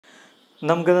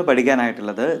നമുക്കിന്ന്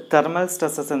പഠിക്കാനായിട്ടുള്ളത് thermal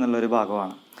stresses എന്നുള്ളൊരു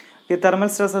ഭാഗമാണ്. ഈ തെർമൽ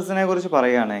സ്ട്രെസ്സസിനെ കുറിച്ച്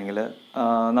പറയുകയാണെങ്കിൽ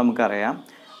നമുക്കറിയാം,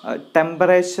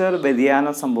 ടെമ്പറേച്ചർ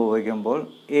വ്യതിയാനം സംഭവിക്കുമ്പോൾ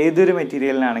ഏതൊരു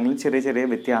മെറ്റീരിയലിനാണെങ്കിലും ചെറിയ ചെറിയ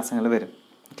വ്യത്യാസങ്ങൾ വരും.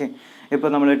 ഓക്കെ, ഇപ്പോൾ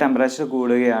നമ്മൾ ടെമ്പറേച്ചർ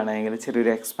കൂടുകയാണെങ്കിൽ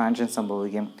ചെറിയൊരു എക്സ്പാൻഷൻ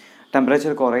സംഭവിക്കും.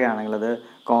 ടെമ്പറേച്ചർ കുറയുകയാണെങ്കിൽ അത്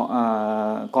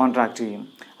കോൺട്രാക്റ്റ് ചെയ്യും.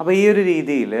 അപ്പോൾ ഈ ഒരു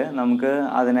രീതിയിൽ നമുക്ക്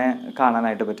അതിനെ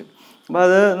കാണാനായിട്ട് പറ്റും. അപ്പോൾ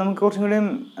അത് നമുക്ക് കുറച്ചും കൂടി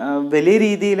വലിയ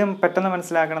രീതിയിലും പെട്ടെന്ന്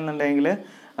മനസ്സിലാക്കണം എന്നുണ്ടെങ്കിൽ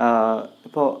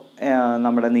ഇപ്പോൾ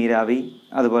നമ്മുടെ നീരാവി,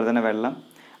 അതുപോലെ തന്നെ വെള്ളം,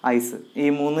 ഐസ്, ഈ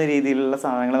 3 രീതിയിലുള്ള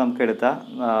സാധനങ്ങൾ നമുക്ക് എടുത്താൽ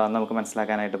നമുക്ക്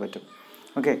മനസ്സിലാക്കാനായിട്ട് പറ്റും.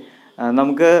 ഓക്കെ,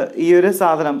 നമുക്ക് ഈ ഒരു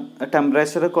സാധനം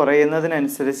ടെമ്പറേച്ചർ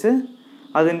കുറയുന്നതിനനുസരിച്ച്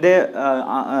അതിൻ്റെ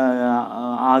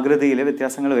ആകൃതിയിൽ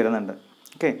വ്യത്യാസങ്ങൾ വരുന്നുണ്ട്.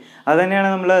 ഓക്കെ, അത് തന്നെയാണ്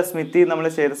നമ്മൾ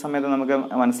ചെയ്ത സമയത്ത് നമുക്ക്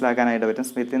മനസ്സിലാക്കാനായിട്ട് പറ്റും.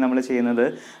 സ്മിത്തി നമ്മൾ ചെയ്യുന്നത്,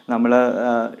 നമ്മൾ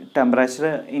ടെമ്പറേച്ചർ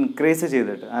ഇൻക്രീസ്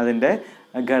ചെയ്തിട്ട് അതിൻ്റെ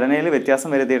ഘടനയിൽ വ്യത്യാസം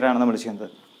വരുത്തിയിട്ടാണ് നമ്മൾ ചെയ്യുന്നത്.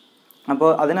 അപ്പോൾ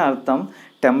അതിനർത്ഥം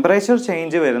ടെമ്പറേച്ചർ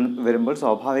ചേഞ്ച് വരുമ്പോൾ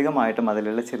സ്വാഭാവികമായിട്ടും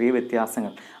അതിലുള്ള ചെറിയ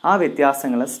വ്യത്യാസങ്ങൾ, ആ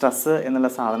വ്യത്യാസങ്ങൾ സ്ട്രെസ്സ് എന്നുള്ള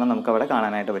സാധനം നമുക്കവിടെ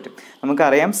കാണാനായിട്ട് പറ്റും.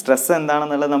 നമുക്കറിയാം സ്ട്രെസ്സ്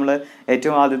എന്താണെന്നുള്ളത് നമ്മൾ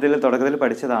ഏറ്റവും തുടക്കത്തിൽ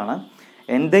പഠിച്ചതാണ്.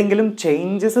 എന്തെങ്കിലും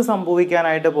ചേഞ്ചസ്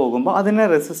സംഭവിക്കാനായിട്ട് പോകുമ്പോൾ അതിനെ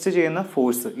റെസിസ്റ്റ് ചെയ്യുന്ന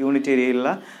ഫോഴ്സ്, യൂണിറ്റ്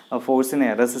ഏരിയയിലുള്ള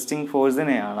റെസിസ്റ്റിംഗ്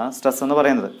ഫോഴ്സിനെയാണ് സ്ട്രെസ് എന്ന്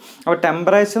പറയുന്നത്. അപ്പോൾ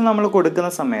ടെമ്പറേച്ചർ നമ്മൾ കൊടുക്കുന്ന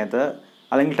സമയത്ത്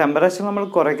അല്ലെങ്കിൽ ടെമ്പറേച്ചർ നമ്മൾ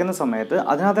കുറയ്ക്കുന്ന സമയത്ത്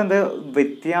അതിനകത്ത് എന്ത്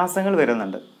വ്യത്യാസങ്ങൾ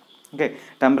വരുന്നുണ്ട്. ഓക്കെ,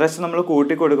 ടെമ്പറേച്ചർ നമ്മൾ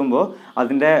കൂട്ടി കൊടുക്കുമ്പോൾ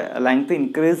അതിൻ്റെ ലെങ്ത്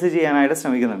ഇൻക്രീസ് ചെയ്യാനായിട്ട്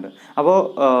ശ്രമിക്കുന്നുണ്ട്. അപ്പോൾ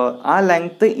ആ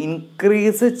ലെങ്ത്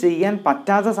ഇൻക്രീസ് ചെയ്യാൻ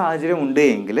പറ്റാത്ത സാഹചര്യം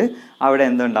ഉണ്ടെങ്കിൽ അവിടെ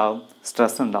എന്തുണ്ടാവും?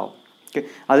 സ്ട്രെസ് ഉണ്ടാവും. ഓക്കെ,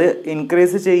 അത്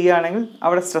ഇൻക്രീസ് ചെയ്യുകയാണെങ്കിൽ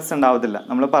അവിടെ സ്ട്രെസ് ഉണ്ടാവത്തില്ല.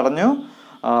 നമ്മൾ പറഞ്ഞു,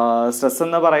 സ്ട്രെസ്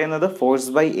എന്ന് പറയുന്നത്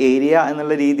ഫോഴ്സ് ബൈ ഏരിയ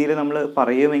എന്നുള്ള രീതിയിൽ നമ്മൾ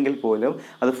പറയുമെങ്കിൽ പോലും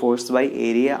അത് ഫോഴ്സ് ബൈ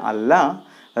ഏരിയ അല്ല,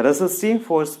 resistive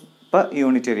force per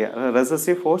unit area,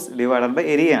 resistive force divided by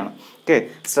area ആണ്. ഓക്കെ,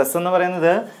 സ്ട്രെസ് എന്ന്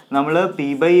പറയുന്നത് നമ്മൾ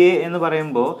P/A എന്ന്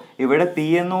പറയുമ്പോൾ ഇവിടെ P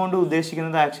എന്നുകൊണ്ട്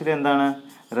ഉദ്ദേശിക്കുന്നത് ആക്ച്വലി എന്താണ്?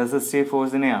 റെസിസ്റ്റീവ്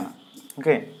ഫോഴ്സിനെയാണ്.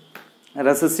 ഓക്കെ,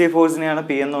 റെസിസ്റ്റീവ് ഫോഴ്സിനെയാണ്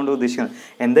P എന്നുകൊണ്ട് ഉദ്ദേശിക്കുന്നത്.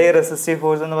 എന്താ ഈ റെസിസ്റ്റീവ്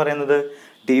ഫോഴ്സ് എന്ന് പറയുന്നത്?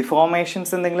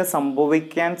 ഡിഫോർമേഷൻസ് എന്തെങ്കിലും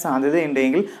സംഭവിക്കാൻ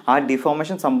സാധ്യതയുണ്ടെങ്കിൽ ആ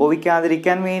ഡിഫോർമേഷൻ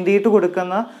സംഭവിക്കാതിരിക്കാൻ വേണ്ടിയിട്ട്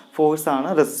കൊടുക്കുന്ന ഫോഴ്സാണ്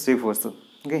റെസിസ്റ്റീവ് ഫോഴ്സ്.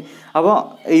 ഓക്കെ, അപ്പോൾ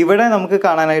ഇവിടെ നമുക്ക്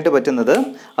കാണാനായിട്ട് പറ്റുന്നത്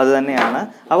അത് തന്നെയാണ്.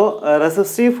 അപ്പോൾ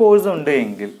റെസിസ്റ്റീവ് ഫോഴ്സ്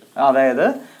ഉണ്ടെങ്കിൽ, അതായത്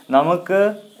നമുക്ക്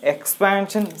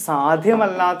എക്സ്പാൻഷൻ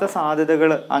സാധ്യമല്ലാത്ത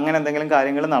സാധ്യതകൾ, അങ്ങനെ എന്തെങ്കിലും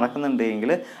കാര്യങ്ങൾ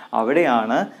നടക്കുന്നുണ്ടെങ്കിൽ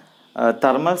അവിടെയാണ്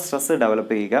തെർമൽ സ്ട്രെസ്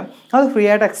ഡെവലപ്പ് ചെയ്യുക. അത് ഫ്രീ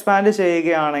ആയിട്ട് എക്സ്പാൻഡ്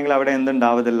ചെയ്യുകയാണെങ്കിൽ അവിടെ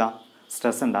എന്തുണ്ടാവത്തില്ല?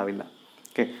 സ്ട്രെസ് ഉണ്ടാവില്ല.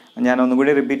 ഓക്കെ, ഞാൻ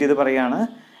ഒന്നുകൂടി റിപ്പീറ്റ് ചെയ്ത് പറയുകയാണ്.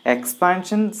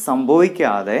 എക്സ്പാൻഷൻ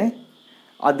സംഭവിക്കാതെ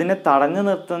അതിനെ തടഞ്ഞു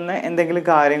നിർത്തുന്ന എന്തെങ്കിലും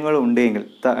കാര്യങ്ങൾ ഉണ്ടെങ്കിൽ,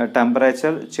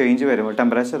 ടെമ്പറേച്ചർ ചേഞ്ച് വരുമ്പോൾ,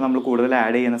 ടെമ്പറേച്ചർ നമ്മൾ കൂടുതൽ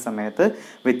ആഡ് ചെയ്യുന്ന സമയത്ത്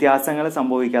വ്യത്യാസങ്ങൾ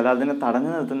സംഭവിക്കാതെ അതിനെ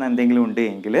തടഞ്ഞു നിർത്തുന്ന എന്തെങ്കിലും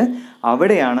ഉണ്ടെങ്കിൽ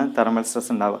അവിടെയാണ് തെർമൽ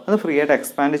സ്ട്രെസ് ഉണ്ടാവുക. അത് ഫ്രീ ആയിട്ട്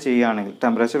എക്സ്പാൻഡ് ചെയ്യുകയാണെങ്കിൽ,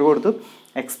 ടെമ്പറേച്ചർ കൊടുത്തു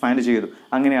എക്സ്പാൻഡ് ചെയ്തു,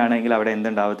 അങ്ങനെയാണെങ്കിൽ അവിടെ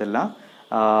എന്തുണ്ടാവത്തില്ല?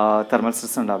 തെർമൽ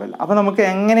സ്ട്രെസ് ഉണ്ടാവില്ല. അപ്പോൾ നമുക്ക്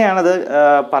എങ്ങനെയാണത്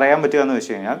പറയാൻ പറ്റുക എന്ന്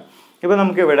വെച്ച് കഴിഞ്ഞാൽ, ഇപ്പോൾ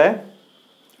നമുക്കിവിടെ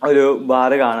ഒരു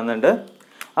ബാറ് കാണുന്നുണ്ട്.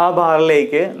 ആ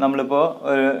ബാറിലേക്ക് നമ്മളിപ്പോൾ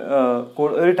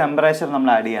ഒരു ടെമ്പറേച്ചർ നമ്മൾ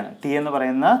ആഡ് ചെയ്യാണ്. T എന്ന്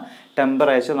പറയുന്ന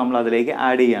ടെമ്പറേച്ചർ നമ്മൾ അതിലേക്ക്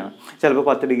ആഡ് ചെയ്യാണ്. ചിലപ്പോൾ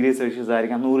 10 ഡിഗ്രി സെൽഷ്യസ്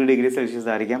ആയിരിക്കാം, 100 ഡിഗ്രി സെൽഷ്യസ്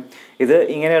ആയിരിക്കാം. ഇത്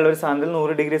ഇങ്ങനെയുള്ളൊരു സാധനത്തിൽ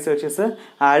 100 ഡിഗ്രി സെൽഷ്യസ്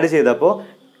ആഡ് ചെയ്തപ്പോൾ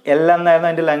L എന്നായിരുന്നു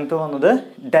അതിൻ്റെ ലെങ്ത് വന്നത്.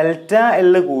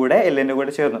 ΔL കൂടെ Lൻ്റെ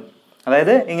കൂടെ ചേർന്നു.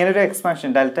 അതായത് ഇങ്ങനൊരു എക്സ്പാൻഷൻ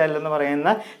ΔL എന്ന് പറയുന്ന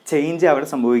ചേഞ്ച് അവിടെ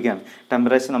സംഭവിക്കുകയാണ്.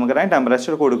 ടെമ്പറേച്ചർ നമുക്കറിയാം,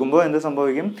 ടെമ്പറേച്ചർ കൊടുക്കുമ്പോൾ എന്ത്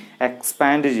സംഭവിക്കും?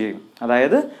 എക്സ്പാൻഡ് ചെയ്യും,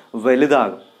 അതായത്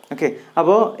വലുതാകും. ഓക്കെ,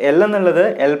 അപ്പോൾ L എന്നുള്ളത്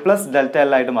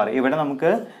L+ΔL ആയിട്ട് മാറി. ഇവിടെ നമുക്ക്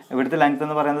ഇവിടുത്തെ ലെങ്ത്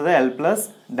എന്ന് പറയുന്നത്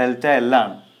L+ΔL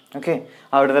ആണ്. ഓക്കെ,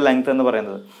 അവിടുത്തെ ലെങ്ത് എന്ന്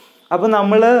പറയുന്നത്. അപ്പോൾ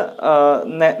നമ്മൾ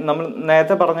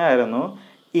നേരത്തെ പറഞ്ഞായിരുന്നു,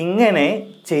 ഇങ്ങനെ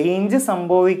ചേഞ്ച്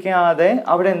സംഭവിക്കാതെ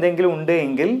അവിടെ എന്തെങ്കിലും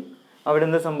ഉണ്ടെങ്കിൽ അവിടെ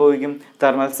എന്ത് സംഭവിക്കും?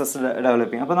 തെർമൽ സ്ട്രെസ്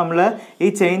ഡെവലപ്പ് ചെയ്യും. അപ്പോൾ നമ്മൾ ഈ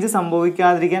ചേഞ്ച്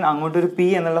സംഭവിക്കാതിരിക്കാൻ അങ്ങോട്ടൊരു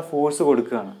P എന്നുള്ള ഫോഴ്സ്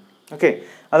കൊടുക്കുകയാണ്. ഓക്കെ,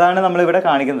 അതാണ് നമ്മളിവിടെ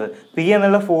കാണിക്കുന്നത്. P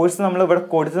എന്നുള്ള ഫോഴ്സ് നമ്മളിവിടെ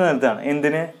കൊടുത്തു നിർത്തുകയാണ്.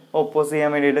 എന്തിന്? ഓപ്പോസ്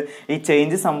ചെയ്യാൻ വേണ്ടിയിട്ട്. ഈ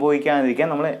ചേഞ്ച് സംഭവിക്കാതിരിക്കാൻ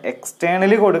നമ്മൾ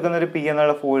എക്സ്റ്റേണലി കൊടുക്കുന്ന ഒരു P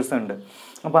എന്നുള്ള ഫോഴ്സ് ഉണ്ട്.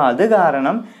 അപ്പോൾ അത്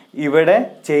കാരണം ഇവിടെ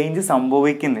ചേഞ്ച്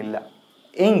സംഭവിക്കുന്നില്ല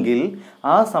എങ്കിൽ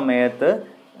ആ സമയത്ത്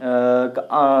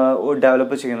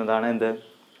ഡെവലപ്പ് ചെയ്യുന്നതാണ് എന്ത്?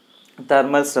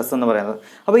 തെർമൽ സ്ട്രെസ് എന്ന് പറയുന്നത്.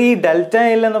 അപ്പോൾ ഈ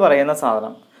ΔL എന്ന് പറയുന്ന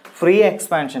സാധനം, ഫ്രീ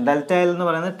എക്സ്പാൻഷൻ, ΔL എന്ന്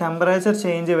പറയുന്നത് ടെമ്പറേച്ചർ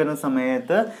ചേഞ്ച് വരുന്ന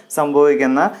സമയത്ത്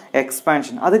സംഭവിക്കുന്ന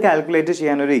എക്സ്പാൻഷൻ, അത് കാൽക്കുലേറ്റ്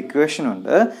ചെയ്യാനൊരു ഇക്വേഷൻ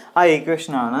ഉണ്ട്. ആ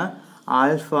ഇക്വേഷനാണ്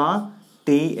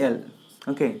α/TL.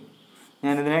 ഓക്കെ,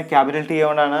 ഞാനിതിനെ ക്യാപിറ്റൽ T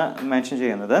കൊണ്ടാണ് മെൻഷൻ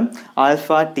ചെയ്യുന്നത്,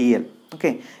 α/TL.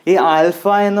 ഓക്കെ, ഈ ആൽഫ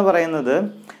എന്ന് പറയുന്നത്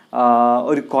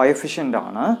ഒരു കോയഫിഷ്യൻ്റ്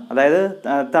ആണ്, അതായത്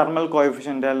തെർമൽ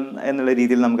കോയഫിഷ്യൻ്റ് എന്നുള്ള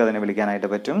രീതിയിൽ നമുക്ക് അതിനെ വിളിക്കാനായിട്ട്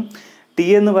പറ്റും. T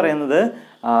എന്ന് പറയുന്നത്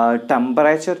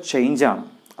ടെമ്പറേച്ചർ ചേഞ്ച് ആണ്.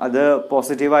 അത്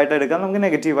പോസിറ്റീവായിട്ട് എടുക്കാം, നമുക്ക്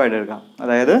നെഗറ്റീവായിട്ട് എടുക്കാം.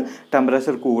 അതായത്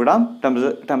ടെമ്പറേച്ചർ കൂടാം,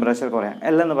 ടെമ്പറേച്ചർ കുറയാം.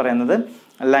 എൽ എന്ന് പറയുന്നത്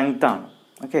ലെങ്ത് ആണ്.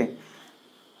 ഓക്കെ,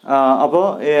 അപ്പോൾ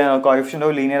coefficient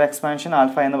of linear expansion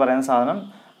alpha എന്ന് പറയുന്ന സാധനം,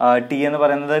 ടി എന്ന്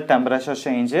പറയുന്നത് ടെമ്പറേച്ചർ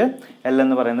ചേഞ്ച്, എൽ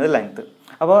എന്ന് പറയുന്നത് ലെങ്ത്.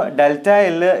 അപ്പോൾ ഡെൽറ്റ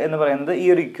എൽ എന്ന് പറയുന്നത് ഈ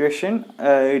ഒരു ഇക്വേഷൻ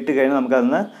ഇട്ട് കഴിഞ്ഞാൽ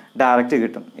നമുക്കതിന് ഡയറക്റ്റ്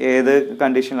കിട്ടും. ഏത്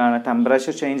കണ്ടീഷനിലാണ്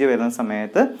ടെമ്പറേച്ചർ ചേഞ്ച് വരുന്ന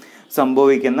സമയത്ത്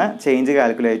സംഭവിക്കുന്ന ചേഞ്ച്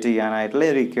കാൽക്കുലേറ്റ് ചെയ്യാനായിട്ടുള്ള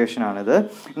ഒരു ഇക്വേഷനാണിത്.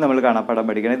 നമ്മൾ കാണാപ്പാഠം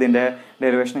പഠിക്കണം. ഇതിൻ്റെ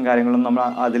ഡെറിവേഷനും കാര്യങ്ങളും നമ്മൾ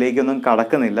അതിലേക്കൊന്നും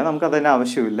കടക്കുന്നില്ല, നമുക്കതിൻ്റെ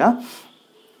ആവശ്യമില്ല.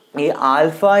 ഈ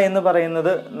ആൽഫ എന്ന്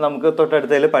പറയുന്നത് നമുക്ക്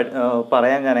തൊട്ടടുത്തതിൽ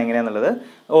പറയാൻ ഞാൻ എങ്ങനെയാണെന്നുള്ളത്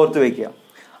ഓർത്ത് വയ്ക്കുക.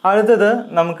 അടുത്തത്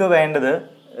നമുക്ക് വേണ്ടത്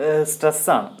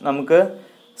സ്ട്രെസ്സാണ്. നമുക്ക്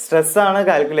സ്ട്രെസ്സാണ്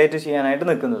കാൽക്കുലേറ്റ് ചെയ്യാനായിട്ട്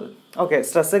നിൽക്കുന്നത്. ഓക്കെ,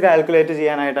 സ്ട്രെസ്സ് കാൽക്കുലേറ്റ്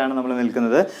ചെയ്യാനായിട്ടാണ് നമ്മൾ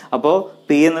നിൽക്കുന്നത്. അപ്പോൾ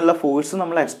പി എന്നുള്ള ഫോഴ്സ്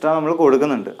നമ്മൾ എക്സ്ട്രാ നമ്മൾ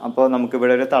കൊടുക്കുന്നുണ്ട്. അപ്പോൾ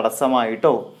നമുക്കിവിടെ ഒരു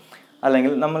തടസ്സമായിട്ടോ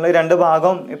അല്ലെങ്കിൽ നമ്മൾ രണ്ട്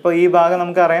ഭാഗം, ഇപ്പോൾ ഈ ഭാഗം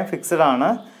നമുക്കറിയാം ഫിക്സഡ് ആണ്,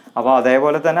 അപ്പോൾ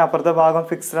അതേപോലെ തന്നെ അപ്പുറത്തെ ഭാഗം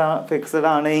ഫിക്സഡ്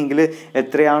ആണ് എങ്കിൽ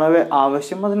എത്രയാണോ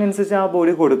ആവശ്യം അതിനനുസരിച്ച് ആ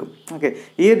ബോഡി കൊടുക്കും. ഓക്കെ,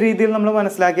 ഈ രീതിയിൽ നമ്മൾ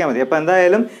മനസ്സിലാക്കിയാൽ മതി. അപ്പോൾ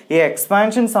എന്തായാലും ഈ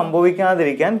എക്സ്പാൻഷൻ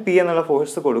സംഭവിക്കാതിരിക്കാൻ പി എന്നുള്ള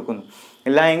ഫോഴ്സ് കൊടുക്കുന്നു.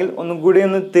 ഇല്ല എങ്കിൽ ഒന്നും കൂടി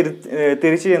ഒന്ന്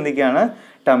തിരിച്ച് ചിന്തിക്കുകയാണ്.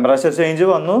 ടെമ്പറേച്ചർ ചേഞ്ച്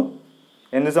വന്നു,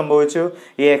 എന്ത് സംഭവിച്ചു?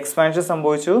 ഈ എക്സ്പാൻഷൻ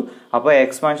സംഭവിച്ചു. അപ്പോൾ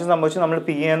എക്സ്പാൻഷൻ സംഭവിച്ചു, നമ്മൾ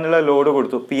പി എന്നുള്ള ലോഡ്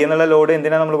കൊടുത്തു. പി എന്നുള്ള ലോഡ്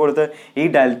എന്തിനാണ് നമ്മൾ കൊടുത്തത്? ഈ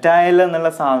ഡെൽറ്റ എൽ എന്നുള്ള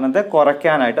സാധനത്തെ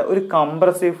കുറയ്ക്കാനായിട്ട്, ഒരു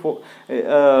കംപ്രസീവ്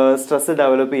സ്ട്രെസ്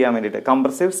ഡെവലപ്പ് ചെയ്യാൻ വേണ്ടിയിട്ട്,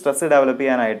 കംപ്രസീവ് സ്ട്രെസ് ഡെവലപ്പ്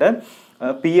ചെയ്യാനായിട്ട്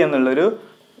പി എന്നുള്ളൊരു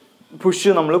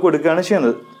പുഷ് നമ്മൾ കൊടുക്കുകയാണ്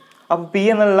ചെയ്യുന്നത്. അപ്പോൾ പി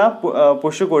എന്നുള്ള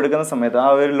പുഷ് കൊടുക്കുന്ന സമയത്ത്, ആ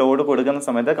ഒരു ലോഡ് കൊടുക്കുന്ന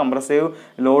സമയത്ത്, കംപ്രസീവ്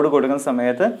ലോഡ് കൊടുക്കുന്ന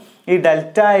സമയത്ത് ഈ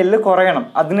ഡെൽറ്റ എൽ കുറയണം.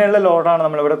 അതിനുള്ള ലോഡാണ്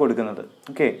നമ്മളിവിടെ കൊടുക്കുന്നത്.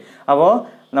 ഓക്കെ, അപ്പോൾ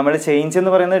നമ്മുടെ ചേഞ്ച്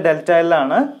എന്ന് പറയുന്നത് ഡെൽറ്റ എൽ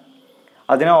ആണ്.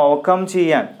 അതിനെ ഓവർകം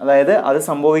ചെയ്യാൻ, അതായത് അത്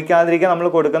സംഭവിക്കാതിരിക്കാൻ നമ്മൾ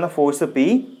കൊടുക്കുന്ന ഫോഴ്സ് പി,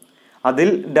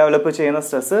 അതിൽ ഡെവലപ്പ് ചെയ്യുന്ന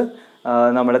സ്ട്രെസ്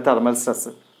നമ്മുടെ thermal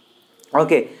stress.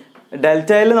 Okay, delta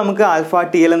L നമുക്ക് ആൽഫ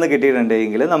ടി എൽ എന്ന്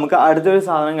കിട്ടിയിട്ടുണ്ടെങ്കിൽ നമുക്ക് അടുത്തൊരു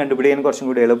സാധനം കണ്ടുപിടിക്കാൻ കുറച്ചും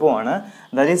കൂടി എളുപ്പമാണ്.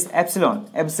 That is epsilon.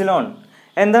 എപ്സിലോൺ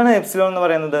എന്താണ്? എപ്സിലോൺ എന്ന്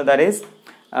പറയുന്നത് ദാറ്റ് ഈസ്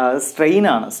സ്ട്രെയിൻ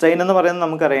ആണ്. സ്ട്രെയിൻ എന്ന് പറയുന്നത്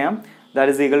നമുക്കറിയാം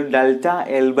that is equal delta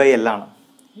L by L ആണ്.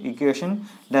 Equation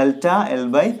delta L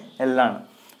by L ആണ്.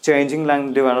 Changing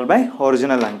length divided by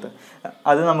original length.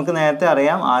 അത് നമുക്ക് നേരത്തെ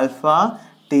അറിയാം, alpha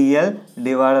T L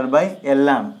divided by L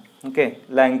ആണ്. ഓക്കെ,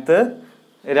 ലെങ്ത്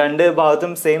രണ്ട്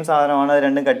ഭാഗത്തും സെയിം സാധനമാണ്. അത്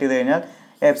രണ്ടും കട്ട് ചെയ്ത് കഴിഞ്ഞാൽ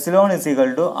epsilon is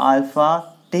equal to alpha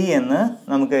T എന്ന്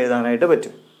നമുക്ക് എഴുതാനായിട്ട്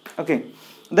പറ്റും. ഓക്കെ,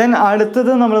 ദെൻ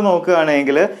അടുത്തത് നമ്മൾ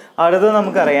നോക്കുകയാണെങ്കിൽ അടുത്തത്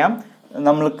നമുക്കറിയാം,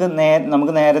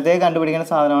 നമുക്ക് നേരത്തെ കണ്ടുപിടിക്കുന്ന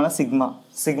സാധനമാണ് സിഗ്മ.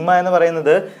 സിഗ്മ എന്ന്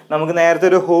പറയുന്നത് നമുക്ക് നേരത്തെ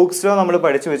ഒരു ഹോക്സ് ലോ നമ്മൾ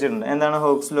പഠിച്ചു വെച്ചിട്ടുണ്ട്. എന്താണ്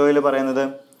ഹോക്സ് ലോയിൽ പറയുന്നത്?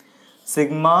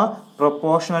 Sigma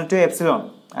proportional to epsilon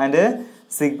and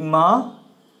sigma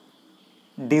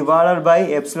divided by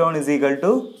epsilon is equal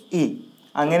to E.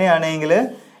 അങ്ങനെയാണെങ്കിൽ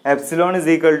എപ്സിലോൺ ഇസ്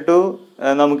ഈക്വൽ ടു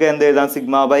നമുക്ക് എന്ത് എഴുതാം?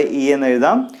 സിഗ്മ ബൈ ഇ എന്ന്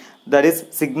എഴുതാം. That is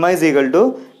sigma is equal to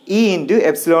E into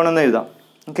epsilon എന്ന് എഴുതാം.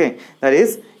 ഓക്കെ, ദാറ്റ്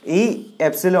ഈസ് ഈ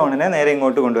എപ്സിലോണിനെ നേരെ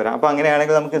ഇങ്ങോട്ട് കൊണ്ടുവരാം. അപ്പോൾ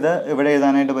അങ്ങനെയാണെങ്കിൽ നമുക്കിത് ഇവിടെ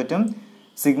എഴുതാനായിട്ട് പറ്റും.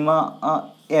 സിഗ്മ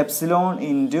എപ്സിലോൺ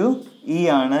ഇൻറ്റു ഇ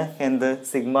ആണ് എന്ത്?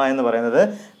 സിഗ്മ എന്ന് പറയുന്നത്.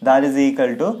 That is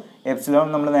equal to epsilon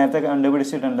നമ്മൾ നേരത്തെ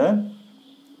കണ്ടുപിടിച്ചിട്ടുണ്ട്,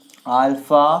 alpha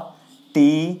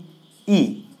T E.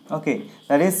 Okay,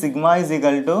 that is sigma is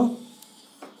equal to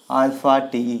alpha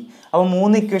T E. അപ്പോൾ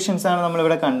 3 ഇക്വേഷൻസ് ആണ്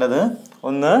നമ്മളിവിടെ കണ്ടത്.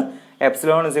 ഒന്ന്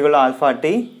epsilon is equal to alpha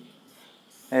T,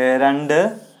 2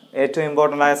 ഏറ്റവും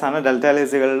ഇമ്പോർട്ടൻ്റ് ആയ സാധനം delta L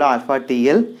is equal to alpha T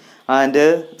L, and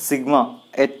sigma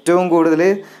ഏറ്റവും കൂടുതൽ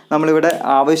നമ്മളിവിടെ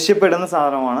ആവശ്യപ്പെടുന്ന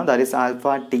സാധനമാണ്, that is alpha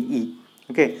T E.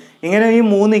 Okay, ഇങ്ങനെ ഈ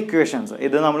 3 ഇക്വേഷൻസ്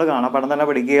ഇത് നമ്മൾ കാണാപ്പാഠം തന്നെ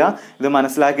പഠിക്കുക, ഇത്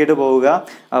മനസ്സിലാക്കിയിട്ട് പോവുക.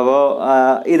 അപ്പോൾ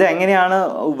ഇത് എങ്ങനെയാണ്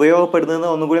ഉപയോഗപ്പെടുന്നത്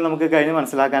ഒന്നും കൂടി നമുക്ക് കഴിഞ്ഞ്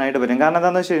മനസ്സിലാക്കാനായിട്ട് പറ്റും. കാരണം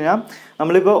എന്താണെന്ന് വെച്ച് കഴിഞ്ഞാൽ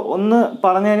നമ്മളിപ്പോൾ ഒന്ന്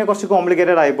പറഞ്ഞു കഴിഞ്ഞാൽ കുറച്ച്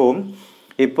കോംപ്ലിക്കേറ്റഡ് ആയി പോകും.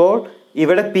 ഇപ്പോൾ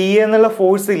ഇവിടെ പി എന്നുള്ള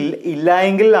ഫോഴ്സ്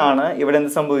ഇല്ലായെങ്കിലാണ് ഇവിടെ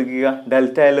എന്ത് സംഭവിക്കുക?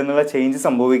 ഡെൽറ്റ എൽ എന്നുള്ള ചേഞ്ച്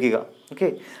സംഭവിക്കുക. ഓക്കെ,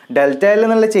 ഡെൽറ്റ എൽ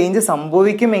എന്നുള്ള ചേഞ്ച്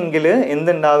സംഭവിക്കുമെങ്കിൽ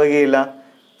എന്തുണ്ടാവുകയില്ല?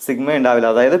 സിഗ്മ ഉണ്ടാവില്ല.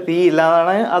 അതായത് പി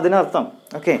ഇല്ലാതാണ് അതിനർത്ഥം.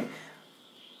 ഓക്കെ,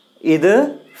 ഇത്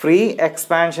ഫ്രീ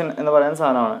എക്സ്പാൻഷൻ എന്ന് പറയുന്ന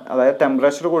സാധനമാണ്. അതായത്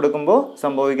ടെമ്പറേച്ചർ കൊടുക്കുമ്പോൾ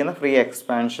സംഭവിക്കുന്ന ഫ്രീ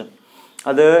എക്സ്പാൻഷൻ.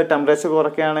 അത് ടെമ്പറേച്ചർ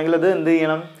കുറയ്ക്കുകയാണെങ്കിൽ അത് എന്ത്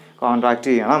ചെയ്യണം? കോൺട്രാക്ട്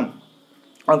ചെയ്യണം.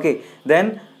 ഓക്കെ, ദെൻ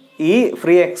ഈ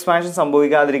ഫ്രീ എക്സ്പാൻഷൻ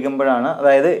സംഭവിക്കാതിരിക്കുമ്പോഴാണ്,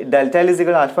 അതായത് delta L is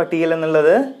equal alpha T L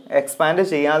എന്നുള്ളത് expand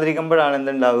ചെയ്യാതിരിക്കുമ്പോഴാണ്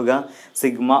എന്തുണ്ടാവുക?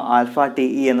 Sigma alpha T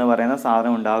E എന്ന് പറയുന്ന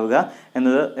സാധനം ഉണ്ടാവുക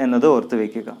എന്നത് ഓർത്ത്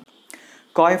വയ്ക്കുക.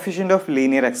 കോഎഫിഷ്യൻ്റ് ഓഫ്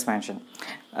ലീനിയർ എക്സ്പാൻഷൻ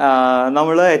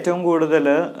നമ്മൾ ഏറ്റവും കൂടുതൽ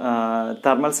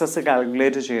തെർമൽ സ്ട്രെസ്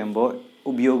കാൽക്കുലേറ്റ് ചെയ്യുമ്പോൾ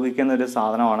ഉപയോഗിക്കുന്ന ഒരു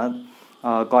സാധനമാണ്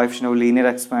coefficient of linear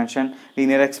expansion.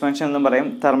 Linear expansion എന്നും പറയും,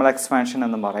 തെർമൽ എക്സ്പാൻഷൻ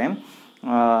എന്നും പറയും.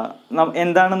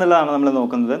 എന്താണെന്നുള്ളതാണ് നമ്മൾ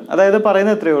നോക്കുന്നത്. അതായത്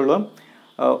പറയുന്നത് എത്രയേ ഉള്ളൂ,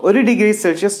 1 ഡിഗ്രി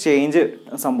സെൽഷ്യസ് ചേഞ്ച്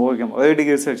സംഭവിക്കുമ്പോൾ, 1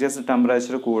 ഡിഗ്രി സെൽഷ്യസ്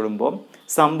ടെമ്പറേച്ചർ കൂടുമ്പോൾ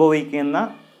സംഭവിക്കുന്ന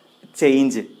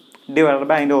ചേഞ്ച് ഡിവൈഡഡ്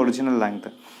ബൈ അതിൻ്റെ ഒറിജിനൽ ലെങ്ത്.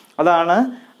 അതാണ്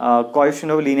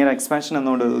കോഎഫിഷ്യന്റ് ഓഫ് ലീനിയർ എക്സ്പാൻഷൻ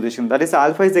എന്നുകൊണ്ട് ഉദ്ദേശിക്കുന്നത്. That is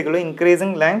alpha is equal to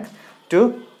increasing length to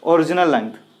original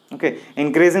length. Okay,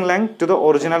 increasing length to the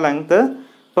original length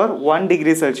per 1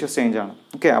 degree Celsius change ആണ്.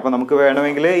 Okay, അപ്പോൾ നമുക്ക്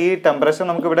വേണമെങ്കിൽ ഈ temperature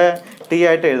നമുക്കിവിടെ ടി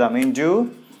ആയിട്ട് എഴുതാം. ഇൻറ്റു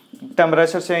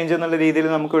ടെമ്പറേച്ചർ ചേഞ്ച് എന്നുള്ള രീതിയിൽ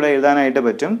നമുക്കിവിടെ എഴുതാനായിട്ട്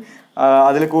പറ്റും.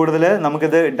 അതിൽ കൂടുതൽ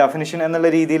നമുക്കിത് ഡെഫിനിഷൻ എന്നുള്ള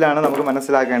രീതിയിലാണ് നമുക്ക്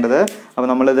മനസ്സിലാക്കേണ്ടത്. അപ്പോൾ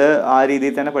നമ്മളിത് ആ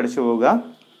രീതിയിൽ തന്നെ പഠിച്ചു പോവുക.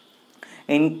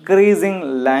 Increasing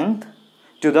length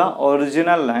to the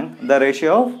original length, the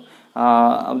ratio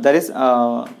of that is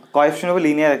coefficient of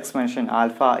linear expansion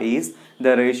alpha is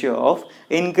the ratio of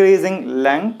increasing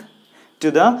length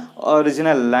to the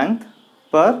original length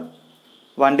per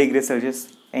 1 degree Celsius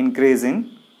increase in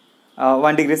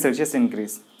 1 degree Celsius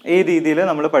increase. ഈ രീതിയിൽ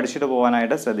നമ്മൾ പഠിച്ചിട്ട്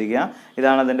പോകാനായിട്ട് ശ്രദ്ധിക്കുക.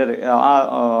 ഇതാണ് അതിൻ്റെ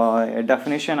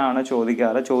ഡെഫിനിഷനാണ്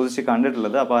ചോദിച്ച്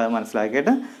കണ്ടിട്ടുള്ളത്. അപ്പോൾ അത്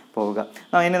മനസ്സിലാക്കിയിട്ട് പോവുക.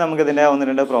 ഇനി നമുക്കിതിൻ്റെ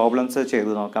 1-2 പ്രോബ്ലംസ്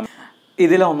ചെയ്ത് നോക്കാം.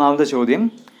 ഇതിലെ ഒന്നാമത്തെ ചോദ്യം,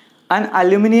 an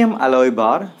aluminum alloy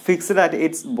bar fixed at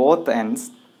its both ends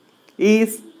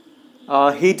is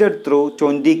heated through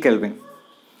 20 Kelvin.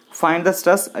 Find the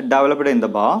stress developed in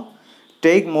the bar.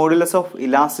 Take modulus of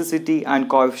elasticity and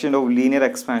coefficient of linear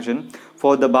expansion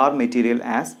for the bar material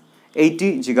as 80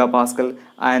 gigapascal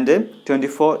and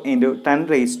 24 into 10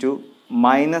 raised to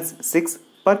minus 6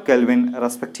 per Kelvin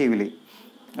respectively.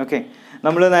 Okay,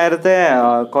 നമ്മൾ നേരത്തെ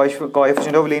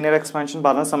coefficient of linear expansion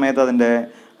പറഞ്ഞ സമയത്ത് അതിൻ്റെ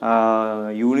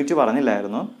unit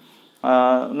പറഞ്ഞില്ലായിരുന്നു.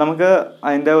 നമുക്ക്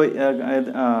അതിൻ്റെ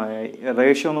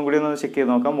ratio ഒന്നും കൂടി ഒന്ന് ചെക്ക്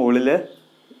ചെയ്ത് നോക്കാം. മുകളിൽ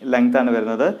ലെങ്ത് ആണ്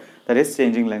വരുന്നത്, ദാറ്റ് ഈസ്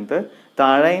ചേഞ്ചിങ് ലെങ്ത്.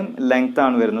 താഴെയും ലെങ്ത്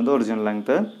ആണ് വരുന്നത്, ഒറിജിനൽ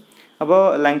ലെങ്ത്. അപ്പോൾ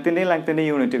ലെങ്ത്തിൻ്റെയും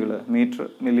യൂണിറ്റുകൾ മീറ്റർ,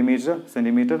 മില്ലിമീറ്റർ,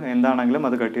 സെൻറ്റിമീറ്റർ എന്താണെങ്കിലും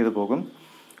അത് കട്ട് ചെയ്ത് പോകും.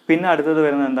 പിന്നെ അടുത്തത്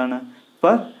വരുന്നത് എന്താണ്?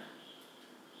 Per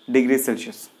degree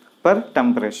Celsius, per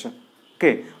temperature.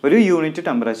 Okay, ഒരു യൂണിറ്റ്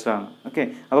ടെമ്പറേച്ചറാണ്. ഓക്കെ,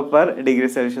 അപ്പോൾ പെർ ഡിഗ്രി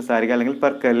സെൽഷ്യസ് ആയിരിക്കാം, അല്ലെങ്കിൽ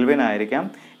പെർ കെൽവിൻ ആയിരിക്കാം.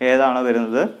 ഏതാണോ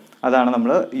വരുന്നത് അതാണ്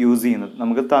നമ്മൾ യൂസ് ചെയ്യുന്നത്.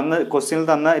 നമുക്ക് ക്വസ്റ്റ്യനിൽ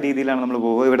തന്ന രീതിയിലാണ് നമ്മൾ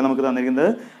പോകുക. ഇവിടെ നമുക്ക് തന്നിരിക്കുന്നത്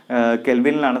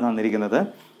കെൽവിനിലാണ് തന്നിരിക്കുന്നത്.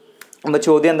 അപ്പോൾ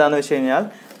ചോദ്യം എന്താണെന്ന് വെച്ച് കഴിഞ്ഞാൽ,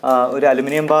 ഒരു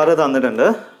അലുമിനിയം ബാർ തന്നിട്ടുണ്ട്,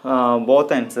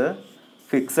 ബോത്ത് എൻഡ്സ്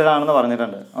ഫിക്സഡ് ആണെന്ന്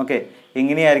പറഞ്ഞിട്ടുണ്ട്. ഓക്കെ,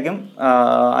 ഇങ്ങനെയായിരിക്കും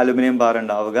അലുമിനിയം ബാർ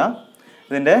ഉണ്ടാവുക.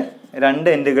 ഇതിൻ്റെ 2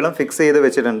 എൻഡുകളും ഫിക്സ് ചെയ്ത്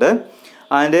വെച്ചിട്ടുണ്ട്.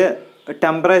 അതിൻ്റെ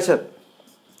ടെമ്പറേച്ചർ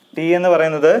ടി എന്ന്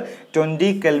പറയുന്നത് 20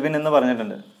 Kelvin എന്ന്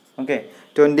പറഞ്ഞിട്ടുണ്ട്. ഓക്കെ,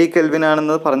 20 Kelvin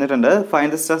ആണെന്ന് പറഞ്ഞിട്ടുണ്ട്.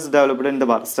 Find the stress developed in the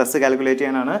bar. Stress calculate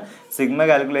ചെയ്യാനാണ്, സിഗ്മ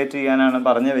കാൽക്കുലേറ്റ് ചെയ്യാനാണ്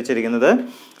പറഞ്ഞു വെച്ചിരിക്കുന്നത്.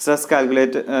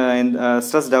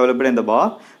 Stress developed in the bar.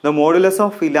 The modulus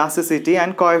of elasticity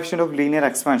and coefficient of linear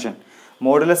expansion.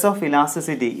 Modulus of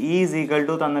elasticity is equal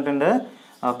to തന്നിട്ടുണ്ട്,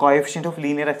 coefficient of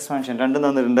linear expansion രണ്ടും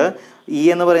തന്നിട്ടുണ്ട്. E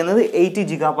എന്ന് പറയുന്നത് 80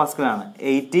 gigapascal ആണ്.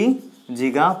 80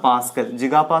 gigapascal.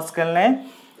 ജിഗാപാസ്കലിനെ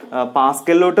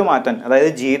പാസ്കലിലോട്ട് മാറ്റാൻ,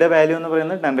 അതായത് ജിയുടെ വാല്യൂ എന്ന്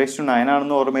പറയുന്നത് 10⁹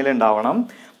 ആണെന്ന് ഓർമ്മയിൽ ഉണ്ടാവണം.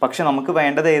 പക്ഷെ നമുക്ക്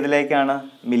വേണ്ടത് ഏതിലേക്കാണ്?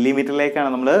 മില്ലിമീറ്ററിലേക്കാണ്.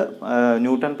 നമ്മൾ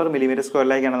ന്യൂട്ടൺ പെർ മില്ലിമീറ്റർ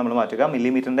സ്ക്വയറിലേക്കാണ് നമ്മൾ മാറ്റുക,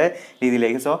 മില്ലിമീറ്ററിൻ്റെ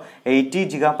രീതിയിലേക്ക്. സോ 80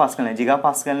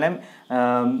 ജിഗാപാസ്കലിനെ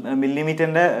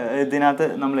മില്ലിമീറ്ററിൻ്റെ ഇതിനകത്ത്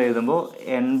നമ്മൾ എഴുതുമ്പോൾ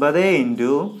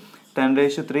 80 ×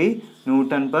 10⁻³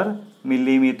 ന്യൂട്ടൺ പെർ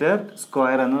മില്ലിമീറ്റർ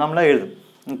സ്ക്വയർ എന്ന് നമ്മൾ എഴുതും.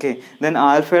 ഓക്കെ, ദെൻ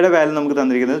ആൽഫയുടെ വാല്യൂ നമുക്ക്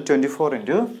തന്നിരിക്കുന്നത് 24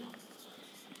 ×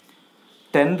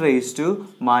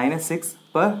 10⁻⁻6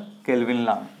 per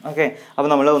കെൽവിനിലാണ്. ഓക്കെ, അപ്പോൾ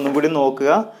നമ്മൾ ഒന്നും കൂടി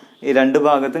നോക്കുക. ഈ 2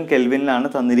 ഭാഗത്തും കെൽവിനിലാണ്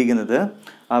തന്നിരിക്കുന്നത്.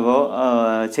 അപ്പോൾ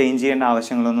ചേഞ്ച് ചെയ്യേണ്ട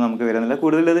ആവശ്യങ്ങളൊന്നും നമുക്ക് വരുന്നില്ല.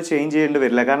 കൂടുതൽ ഇത് ചേഞ്ച് ചെയ്യേണ്ടി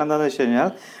വരില്ല. കാരണം എന്താണെന്ന് വെച്ച് കഴിഞ്ഞാൽ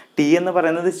ടി എന്ന്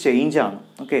പറയുന്നത് ചേഞ്ചാണ്.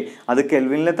 ഓക്കെ, അത്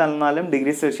കെൽവിനിൽ തന്നാലും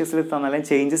ഡിഗ്രി സെൽഷ്യസിൽ തന്നാലും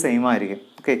ചേഞ്ച് സെയിം ആയിരിക്കും.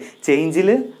 ഓക്കെ, ചേഞ്ചിൽ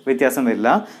വ്യത്യാസം വരില്ല.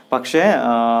 പക്ഷേ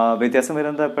വ്യത്യാസം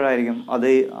വരുന്നത് എപ്പോഴായിരിക്കും? അത്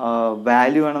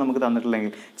വാല്യൂ ആണ് നമുക്ക്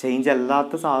തന്നിട്ടില്ലെങ്കിൽ. ചേഞ്ച്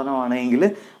അല്ലാത്ത സാധനമാണെങ്കിൽ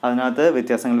അതിനകത്ത്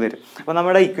വ്യത്യാസങ്ങൾ വരും. അപ്പോൾ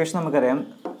നമ്മുടെ ഇക്വേഷൻ നമുക്കറിയാം.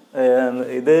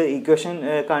 ഇത് ഇക്വേഷൻ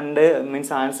കണ്ട്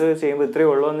മീൻസ് ആൻസർ ചെയ്യുമ്പോൾ ഇത്രയേ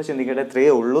ഉള്ളൂ എന്ന് ചിന്തിക്കട്ടെ.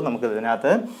 ഇത്രയേ ഉള്ളൂ നമുക്ക്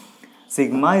ഇതിനകത്ത്.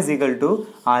 Sigma is equal to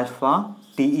alpha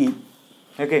T E.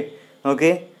 Okay,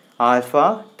 okay, alpha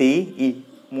T E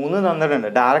 3 തന്നിട്ടുണ്ട്.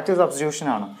 ഡയറക്റ്റ് സബ്സ്റ്റിറ്റ്യൂഷൻ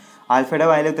ആണ്. ആൽഫയുടെ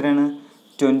വാല്യൂ എത്രയാണ്?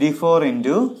 24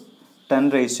 ×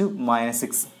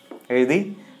 10⁻⁻6 എഴുതി.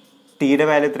 ടിയുടെ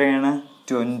വാല്യൂ എത്രയാണ്?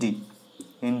 20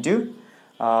 ×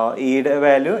 ഇയുടെ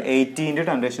value 80 ×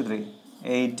 10⁻3.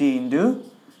 80 ×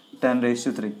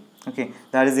 10⁻3. Okay,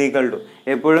 that is equal to.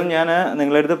 എപ്പോഴും ഞാൻ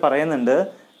നിങ്ങളുടെ അടുത്ത് പറയുന്നുണ്ട്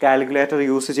കാൽക്കുലേറ്റർ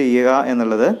യൂസ് ചെയ്യുക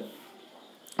എന്നുള്ളത്.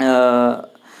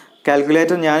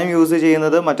 കാൽക്കുലേറ്റർ ഞാനും യൂസ്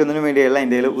ചെയ്യുന്നത് മറ്റൊന്നിനും വേണ്ടിയല്ല,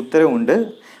 എൻ്റെ കയ്യിൽ ഉത്തരവുണ്ട്.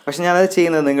 പക്ഷെ ഞാനത്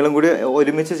ചെയ്യുന്നത് നിങ്ങളും കൂടി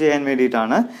ഒരുമിച്ച് ചെയ്യാൻ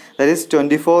വേണ്ടിയിട്ടാണ്. That is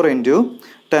 24 ×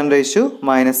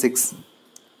 10⁻⁻6.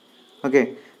 ഓക്കെ,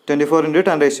 24 ×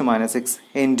 10⁻⁻6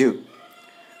 ×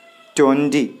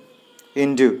 20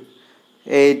 ×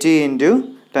 80 ×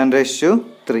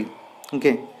 10⁻3.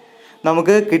 ഓക്കെ,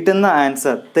 നമുക്ക് കിട്ടുന്ന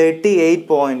ആൻസർ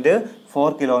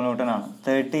 38.4 kN ആണ്.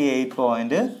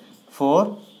 38.4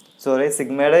 സോറി,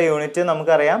 സിഗ്മയുടെ യൂണിറ്റ്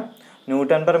നമുക്കറിയാം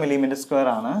Nm/mm².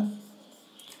 ആണ്.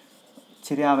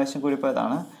 ഇച്ചിരി ആവേശം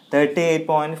കൂടിപ്പോയതാണ്.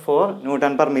 38.4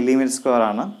 Nm/mm²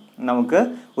 ആണ് നമുക്ക്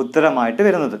ഉത്തരമായിട്ട്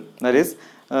വരുന്നത്. ദാറ്റ് ഈസ്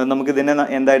നമുക്കിതിനെ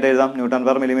എന്തായിട്ട് എഴുതാം?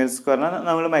 Nm/mm²നെ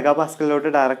നമ്മൾ മെഗാ പാസ്കലിലോട്ട്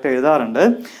ഡയറക്റ്റ് എഴുതാറുണ്ട്.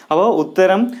 അപ്പോൾ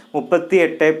ഉത്തരം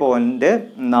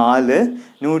 38.4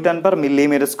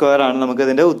 Nm/mm² ആണ്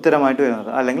നമുക്കിതിൻ്റെ ഉത്തരമായിട്ട്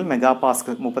വരുന്നത്, അല്ലെങ്കിൽ മെഗാ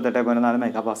പാസ്കൽ. 38.4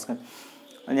 mega Pascal.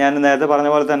 ഞാൻ നേരത്തെ പറഞ്ഞ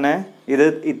പോലെ തന്നെ ഇത്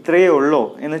ഇത്രയേ ഉള്ളൂ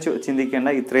എന്ന് ചിന്തിക്കേണ്ട,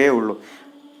 ഇത്രയേ ഉള്ളൂ.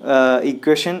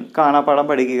 ഇക്വേഷൻ കാണാപ്പാഠം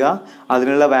പഠിക്കുക,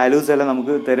 അതിനുള്ള വാല്യൂസ് എല്ലാം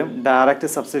നമുക്ക് തരും. ഡയറക്റ്റ്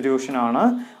സബ്സ്റ്റിറ്റ്യൂഷൻ ആണ്,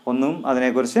 ഒന്നും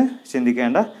അതിനെക്കുറിച്ച്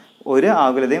ചിന്തിക്കേണ്ട ഒരു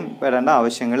ആകുലതയും പെടേണ്ട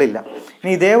ആവശ്യങ്ങളില്ല.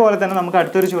 ഇനി ഇതേപോലെ തന്നെ നമുക്ക്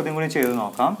അടുത്തൊരു ചോദ്യം കൂടി ചെയ്ത്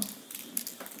നോക്കാം.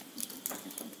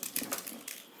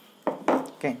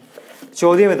 ഓക്കെ,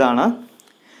 ചോദ്യം ഇതാണ്.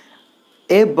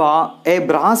 A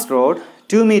brass rod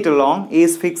 2 meter long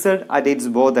is fixed at its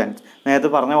both ends. നേരത്തെ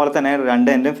പറഞ്ഞ പോലെ തന്നെ രണ്ട്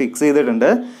എൻഡും ഫിക്സ് ചെയ്തിട്ടുണ്ട്.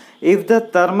 If the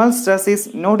thermal stress is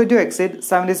not to exceed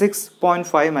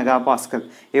 76.5 MPa.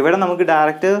 ഇവിടെ നമുക്ക്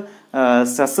ഡയറക്റ്റ്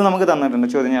സ്ട്രെസ് നമുക്ക് തന്നിട്ടുണ്ട്.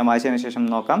 ചോദ്യം ഞാൻ വായിച്ചതിന് ശേഷം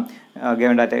നോക്കാം.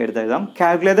 ഗിവൻ ഡാറ്റ എഴുതാം.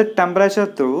 Calculate the temperature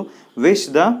through which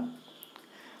the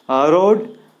rod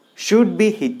should be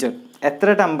heated. എത്ര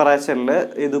ടെമ്പറേച്ചറിൽ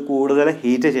ഇത് കൂടുതൽ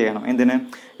ഹീറ്റ് ചെയ്യണം? എന്തിന്?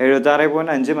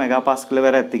 76.5 MPa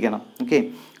വരെ എത്തിക്കണം. Okay,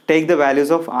 take the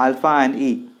values of alpha and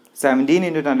E. 17 ×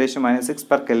 10⁻⁶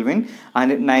 per Kelvin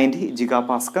and 90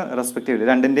 GPa respectively.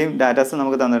 രണ്ടിൻ്റെയും ഡാറ്റാസ്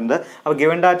നമുക്ക് തന്നിട്ടുണ്ട്. അപ്പോൾ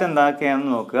ഗിവൻ ഡാറ്റ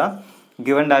എന്താക്കിയാണെന്ന് നോക്കുക.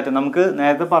 ഗിവൻ ഡാറ്റ നമുക്ക്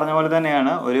നേരത്തെ പറഞ്ഞ പോലെ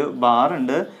തന്നെയാണ്. ഒരു ബാർ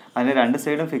ഉണ്ട്, അതിന് രണ്ട്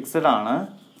സൈഡും ഫിക്സഡ് ആണ്.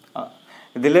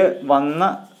 ഇതിൽ വന്ന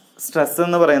സ്ട്രെസ്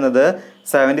എന്ന് പറയുന്നത്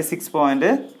 76.5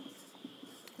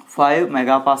 MPa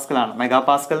ആണ്.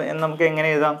 മെഗാപാസ്കൽ എന്ന് നമുക്ക് എങ്ങനെ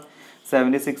എഴുതാം?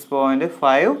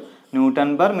 76.5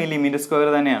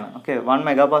 Nm/mm² തന്നെയാണ്. Okay, 1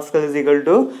 MPa is equal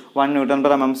to 1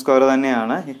 Nm/mm²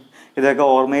 തന്നെയാണ്. ഇതൊക്കെ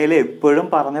ഓർമ്മയിൽ എപ്പോഴും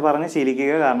പറഞ്ഞ്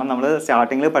ശീലിക്കുക. കാരണം നമ്മൾ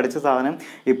സ്റ്റാർട്ടിങ്ങിൽ പഠിച്ച സാധനം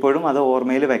ഇപ്പോഴും അത്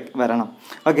ഓർമ്മയിൽ വരണം.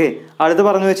 ഓക്കെ, അടുത്ത്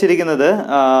പറഞ്ഞു വെച്ചിരിക്കുന്നത്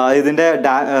ഇതിൻ്റെ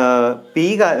പി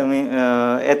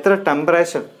എത്ര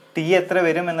ടെമ്പറേച്ചർ, T എത്ര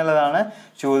വരും എന്നുള്ളതാണ്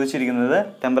ചോദിച്ചിരിക്കുന്നത്.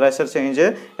 ടെമ്പറേച്ചർ ചേഞ്ച്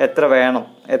എത്ര വേണം,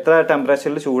 എത്ര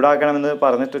ടെമ്പറേച്ചറിൽ ചൂടാക്കണമെന്ന്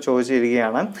പറഞ്ഞിട്ട്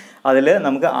ചോദിച്ചിരിക്കുകയാണ്. അതിൽ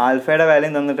നമുക്ക് ആൽഫയുടെ വാല്യൂ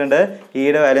തന്നിട്ടുണ്ട്,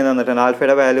 ഇയുടെ വാല്യൂ തന്നിട്ടുണ്ട്.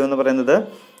 ആൽഫയുടെ വാല്യൂ എന്ന് പറയുന്നത്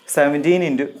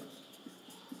 17 ×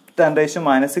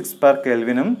 10⁻⁶ per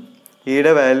Kelvin,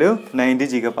 ഇയുടെ വാല്യൂ 90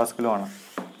 GPa ആണ്.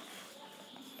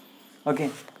 ഓക്കെ,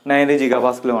 90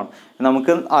 GPa ആണ്.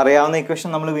 നമുക്ക് അറിയാവുന്ന ഇക്വേഷൻ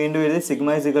നമ്മൾ വീണ്ടും എഴുതി. Sigma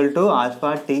is equal to alpha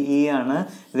T E ആണ്.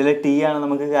 ഇതിൽ ടി ആണ്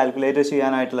നമുക്ക് calculate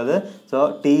ചെയ്യാനായിട്ടുള്ളത്. So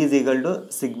T is equal to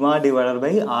sigma divided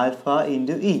by alpha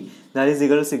into E. That is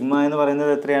equal sigma എന്ന്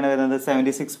പറയുന്നത് എത്രയാണ് വരുന്നത്?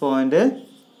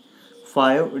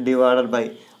 76.5 ഡിവൈഡഡ് ബൈ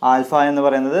ആൽഫ എന്ന്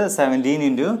പറയുന്നത് 17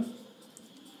 ×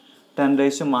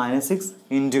 10⁻⁶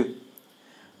 ഇൻറ്റു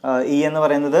ഇ എന്ന്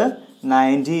പറയുന്നത്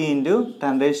 90 ×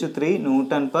 10⁻³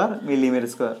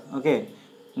 Nm/mm². Okay,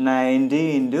 90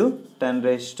 ×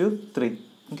 10⁻³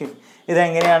 okay.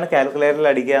 ഇതെങ്ങനെയാണ് കാൽക്കുലേറ്ററിൽ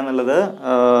അടിക്കുക എന്നുള്ളത്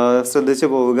ശ്രദ്ധിച്ചു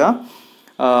പോവുക.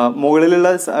 മുകളിലുള്ള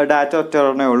ഡാറ്റ ഒറ്റേ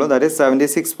ഉള്ളൂ. That is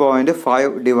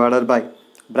 76.5 divided by,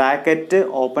 bracket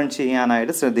open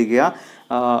ചെയ്യാനായിട്ട് ശ്രദ്ധിക്കുക.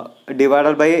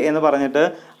 ഡിവൈഡഡ് ബൈ എന്ന് പറഞ്ഞിട്ട്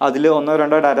അതിൽ ഒന്നോ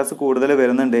രണ്ടോ ഡാറ്റാസ് കൂടുതൽ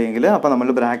വരുന്നുണ്ടെങ്കിൽ അപ്പോൾ നമ്മൾ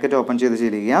ബ്രാക്കറ്റ് ഓപ്പൺ ചെയ്ത്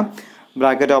ശീലിക്കുക.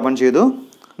 ബ്രാക്കറ്റ് ഓപ്പൺ ചെയ്തു.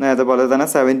 നേരത്തെ പോലെ തന്നെ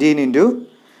 17 ×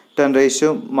 10⁻⁶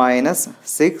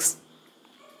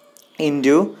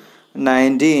 ഇൻറ്റു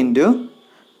 90 ×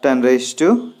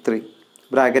 10⁻³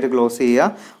 ബ്രാക്കറ്റ് ക്ലോസ്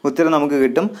ചെയ്യുക. ഉത്തരം നമുക്ക്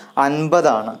കിട്ടും 50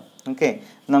 ആണ്. ഓക്കെ,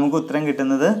 നമുക്ക് ഉത്തരം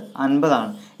കിട്ടുന്നത് 50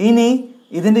 ആണ്. ഇനി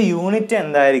ഇതിൻ്റെ യൂണിറ്റ്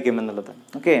എന്തായിരിക്കും എന്നുള്ളത്.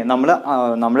 ഓക്കെ, നമ്മൾ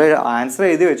ആൻസർ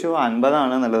എഴുതി വെച്ചു 50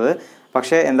 ആണ് എന്നുള്ളത്.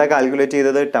 പക്ഷേ എന്താ കാൽക്കുലേറ്റ്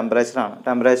ചെയ്തത്? ടെമ്പറേച്ചറാണ്.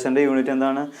 ടെമ്പറേച്ചറിൻ്റെ യൂണിറ്റ്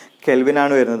എന്താണ്?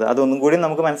 കെൽവിനാണ് വരുന്നത്. അതൊന്നും കൂടി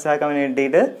നമുക്ക് മനസ്സിലാക്കാൻ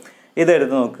വേണ്ടിയിട്ട്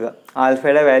ഇതെടുത്ത് നോക്കുക.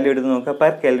 ആൽഫയുടെ വാല്യൂ എടുത്ത് നോക്കുക.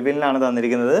 പെർ കെൽവിനിലാണ്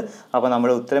തന്നിരിക്കുന്നത്. അപ്പോൾ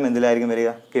നമ്മുടെ ഉത്തരം എന്തിലായിരിക്കും വരിക?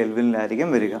 കെൽവിനിലായിരിക്കും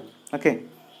വരിക. ഓക്കെ,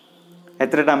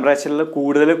 എത്ര ടെമ്പറേച്ചറിൽ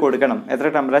കൂടുതൽ കൊടുക്കണം, എത്ര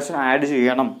ടെമ്പറേച്ചർ ആഡ്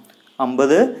ചെയ്യണം?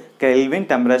 50 കെൽവിൻ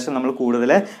ടെമ്പറേച്ചർ നമ്മൾ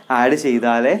കൂടുതൽ ആഡ്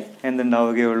ചെയ്താലേ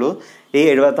എന്തുണ്ടാവുകയുള്ളൂ? ഈ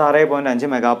 76.5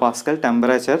 MPa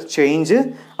ടെമ്പറേച്ചർ ചേഞ്ച്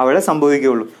അവിടെ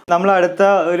സംഭവിക്കുകയുള്ളൂ. നമ്മൾ അടുത്ത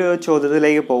ഒരു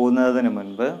ചോദ്യത്തിലേക്ക് പോകുന്നതിന്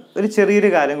മുൻപ് ഒരു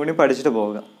ചെറിയൊരു കാര്യം കൂടി പഠിച്ചിട്ട്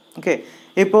പോവുക. ഓക്കെ,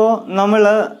 ഇപ്പോൾ നമ്മൾ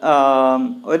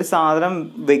ഒരു സാധനം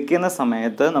വെക്കുന്ന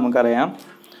സമയത്ത് നമുക്കറിയാം,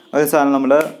 ഒരു സാധനം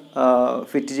നമ്മൾ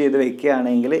ഫിറ്റ് ചെയ്ത്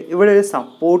വെക്കുകയാണെങ്കിൽ ഇവിടെ ഒരു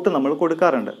സപ്പോർട്ട് നമ്മൾ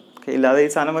കൊടുക്കാറുണ്ട്. ഇല്ലാതെ ഈ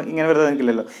സാധനം ഇങ്ങനെ വെറുതെ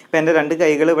നിൽക്കില്ലല്ലോ. ഇപ്പം എൻ്റെ രണ്ട്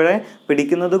കൈകൾ ഇവിടെ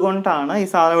പിടിക്കുന്നത് കൊണ്ടാണ് ഈ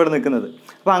സാധനം ഇവിടെ നിൽക്കുന്നത്.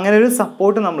 അപ്പോൾ അങ്ങനെ ഒരു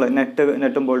സപ്പോർട്ട് നമ്മൾ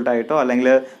നെട്ടും ബോൾട്ടായിട്ടോ അല്ലെങ്കിൽ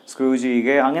സ്ക്രൂ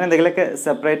ചെയ്യുകയോ അങ്ങനെ എന്തെങ്കിലുമൊക്കെ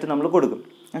സെപ്പറേറ്റ് നമ്മൾ കൊടുക്കും.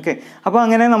 ഓക്കെ, അപ്പോൾ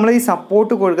അങ്ങനെ നമ്മൾ ഈ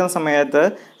സപ്പോർട്ട് കൊടുക്കുന്ന സമയത്ത്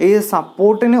ഈ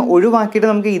സപ്പോർട്ടിന് ഒഴിവാക്കിയിട്ട്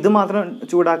നമുക്ക് ഇത് മാത്രം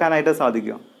ചൂടാക്കാനായിട്ട്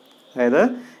സാധിക്കും. അതായത്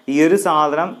ഈ ഒരു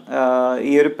സാധനം,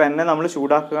 ഈ ഒരു പെന്നെ നമ്മൾ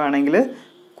ചൂടാക്കുകയാണെങ്കിൽ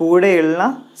കൂടെയുള്ള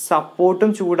സപ്പോർട്ടും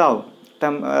ചൂടാവും.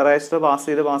 ടെമ്പറേച്ചർ പാസ്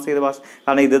ചെയ്ത്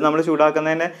കാരണം ഇത് നമ്മൾ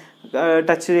ചൂടാക്കുന്നതിനെ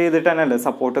ടച്ച് ചെയ്തിട്ട് തന്നെയല്ലേ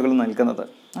സപ്പോർട്ടുകൾ നിൽക്കുന്നത്.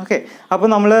 ഓക്കെ, അപ്പോൾ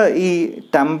നമ്മൾ ഈ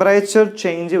ടെമ്പറേച്ചർ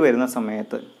ചേഞ്ച് വരുന്ന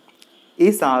സമയത്ത് ഈ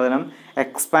സാധനം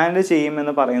എക്സ്പാൻഡ്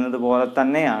ചെയ്യുമെന്ന് പറയുന്നത് പോലെ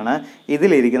തന്നെയാണ്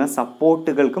ഇതിലിരിക്കുന്ന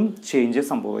സപ്പോർട്ടുകൾക്കും ചേഞ്ച്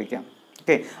സംഭവിക്കാം.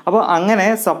 ഓക്കെ, അപ്പോൾ അങ്ങനെ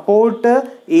സപ്പോർട്ട്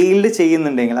ഈൽഡ്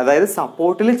ചെയ്യുന്നുണ്ടെങ്കിൽ, അതായത്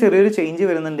സപ്പോർട്ടിൽ ചെറിയൊരു ചേഞ്ച്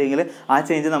വരുന്നുണ്ടെങ്കിൽ ആ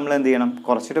ചേഞ്ച് നമ്മൾ എന്ത് ചെയ്യണം,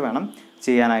 കുറച്ചിട്ട് വേണം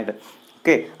ചെയ്യാനായിട്ട്.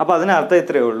 ഓക്കെ, അപ്പോൾ അതിനർത്ഥം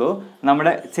ഇത്രയേ ഉള്ളൂ,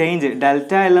 നമ്മുടെ ചേഞ്ച്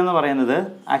ഡെൽറ്റ എൽ എന്ന് പറയുന്നത്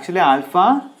ആക്ച്വലി ആൽഫ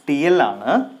ടി എൽ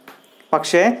ആണ്.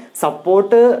 പക്ഷേ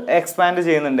സപ്പോർട്ട് എക്സ്പാൻഡ്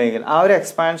ചെയ്യുന്നുണ്ടെങ്കിൽ ആ ഒരു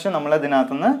എക്സ്പാൻഷൻ നമ്മൾ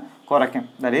ഇതിനകത്തുനിന്ന് കുറയ്ക്കും.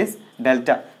 That is delta.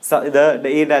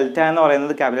 ഈ ഡെൽറ്റ എന്ന്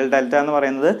പറയുന്നത്, ക്യാപിറ്റൽ ഡെൽറ്റ എന്ന്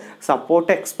പറയുന്നത് സപ്പോർട്ട്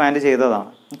എക്സ്പാൻഡ് ചെയ്തതാണ്.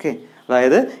 ഓക്കെ,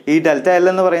 അതായത് ഈ ഡെൽറ്റ എൽ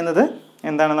എന്ന് പറയുന്നത്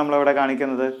എന്താണ് നമ്മളിവിടെ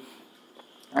കാണിക്കുന്നത്,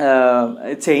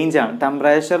 ചേഞ്ചാണ്.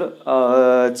 ടെമ്പറേച്ചർ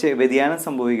വ്യതിയാനം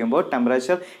സംഭവിക്കുമ്പോൾ,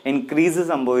 ടെമ്പറേച്ചർ ഇൻക്രീസ്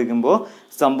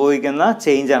സംഭവിക്കുന്ന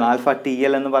ചേഞ്ചാണ് ആൽഫ ടി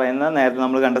എൽ എന്ന് പറയുന്ന, നേരത്തെ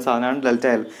നമ്മൾ കണ്ട സാധനമാണ് ഡെൽറ്റ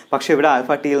എൽ. പക്ഷേ ഇവിടെ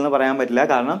ആൽഫ ടി എൽ എന്ന് പറയാൻ പറ്റില്ല,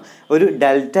 കാരണം ഒരു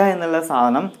ഡെൽറ്റ എന്നുള്ള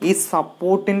സാധനം ഈ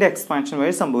സപ്പോർട്ടിൻ്റെ എക്സ്പാൻഷൻ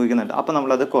വഴി സംഭവിക്കുന്നുണ്ട്. അപ്പോൾ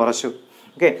നമ്മളത് കുറച്ചു.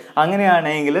 ഓക്കെ,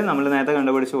 അങ്ങനെയാണെങ്കിൽ നമ്മൾ നേരത്തെ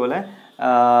കണ്ടുപിടിച്ച പോലെ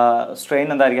സ്ട്രെയിൻ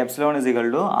എന്തായിരിക്കും, epsilon is equal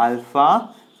to alpha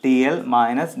T L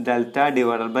minus delta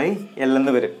divided by L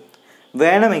എന്ന് വരും.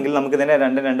 വേണമെങ്കിൽ നമുക്കിതിനെ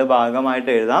രണ്ട്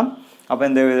ഭാഗമായിട്ട് എഴുതാം. അപ്പോൾ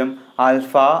എന്ത് വരും,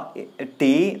 alpha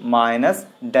T minus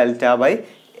delta by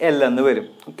L എന്ന് വരും.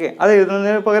 ഓക്കെ, അത്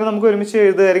എഴുതുന്നതിന് പകരം നമുക്ക് ഒരുമിച്ച്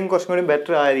എഴുതുകയായിരിക്കും കുറച്ചും കൂടി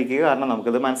ബെറ്റർ ആയിരിക്കുക, കാരണം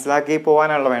നമുക്കത് മനസ്സിലാക്കി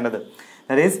പോകാനാണല്ലോ വേണ്ടത്.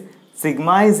 That is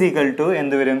sigma is equal to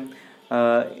എന്ത് വരും,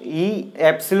 ഈ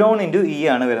എപ്സിലോൺ ഇൻറ്റു ഇ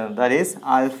ആണ് വരുന്നത്. That is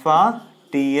alpha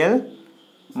T L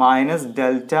minus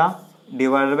delta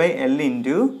divide by L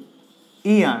into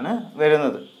E ആണ്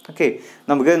വരുന്നത്. ഓക്കെ,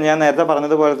 നമുക്ക് ഞാൻ നേരത്തെ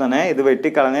പറഞ്ഞതുപോലെ തന്നെ ഇത്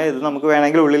വെട്ടിക്കളഞ്ഞ് ഇത് നമുക്ക്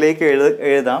വേണമെങ്കിൽ ഉള്ളിലേക്ക്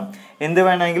എഴുതാം, എന്ത്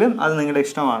വേണമെങ്കിലും അത് നിങ്ങളുടെ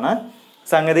ഇഷ്ടമാണ്.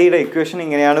 സംഗതിയുടെ ഇക്വേഷൻ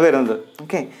ഇങ്ങനെയാണ് വരുന്നത്.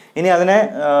 ഓക്കെ, ഇനി അതിനെ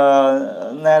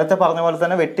നേരത്തെ പറഞ്ഞ പോലെ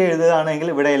തന്നെ വെട്ടി എഴുതുകയാണെങ്കിൽ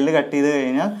ഇവിടെ എൽ കട്ട് ചെയ്ത്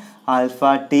കഴിഞ്ഞാൽ alpha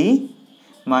T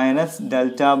minus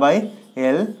delta by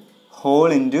L whole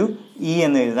into E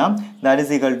എന്ന് എഴുതാം. That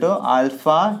is equal to alpha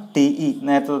T E,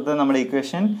 നേരത്തെ നമ്മുടെ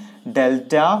equation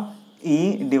delta E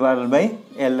divided by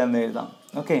L എന്ന് എഴുതാം.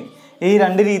 ഓക്കെ, ഈ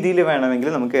രണ്ട് രീതിയിൽ വേണമെങ്കിൽ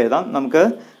നമുക്ക് എഴുതാം. നമുക്ക്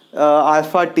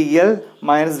alpha T L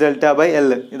minus delta by L,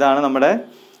 ഇതാണ് നമ്മുടെ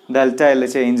ഡെൽറ്റ എൽ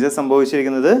ചേഞ്ച്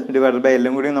സംഭവിച്ചിരിക്കുന്നത്, ഡിവൈഡഡ് ബൈ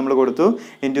എല്ലും കൂടി നമ്മൾ കൊടുത്തു,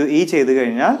 ഇൻറ്റു ഇ ചെയ്ത്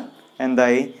കഴിഞ്ഞാൽ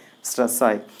എന്തായി,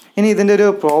 സ്ട്രെസ്സായി. ഇനി ഇതിൻ്റെ ഒരു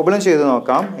പ്രോബ്ലം ചെയ്ത്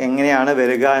നോക്കാം എങ്ങനെയാണ്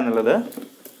വരിക എന്നുള്ളത്.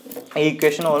 ഈ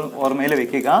ഇക്വേഷൻ ഓർമ്മയിൽ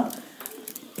വെക്കുക.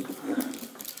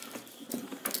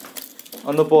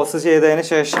 ഒന്ന് പോസ്റ്റ് ചെയ്തതിന്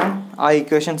ശേഷം ആ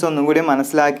ഇക്വേഷൻസ് ഒന്നും കൂടി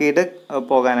മനസ്സിലാക്കിയിട്ട്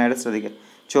പോകാനായിട്ട് ശ്രദ്ധിക്കുക.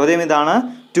 ചോദ്യം ഇതാണ്,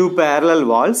 2 parallel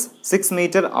walls 6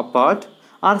 meter apart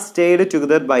are stayed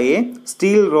together by a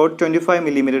steel rod 25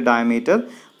 mm diameter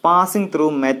passing through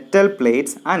metal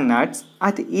plates and nuts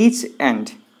at each end.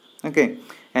 Okay,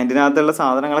 എൻഡിനകത്തുള്ള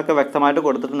സാധനങ്ങളൊക്കെ വ്യക്തമായിട്ട്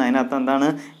കൊടുത്തിട്ടുണ്ട്. അതിനകത്ത് എന്താണ്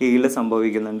ഈൽഡ്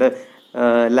സംഭവിക്കുന്നുണ്ട്.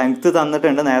 ലെങ്ത്ത്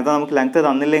തന്നിട്ടുണ്ട്. നേരത്തെ നമുക്ക് ലെങ്ത്ത്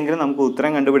തന്നില്ലെങ്കിൽ നമുക്ക്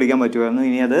ഉത്തരം കണ്ടുപിടിക്കാൻ പറ്റുമായിരുന്നു.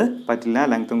 ഇനി അത് പറ്റില്ല,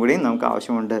 ലെങ്ത്തും കൂടി നമുക്ക്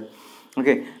ആവശ്യമുണ്ട്.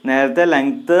 ഓക്കെ, നേരത്തെ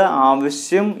ലെങ്ത്ത്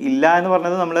ആവശ്യം ഇല്ല എന്ന്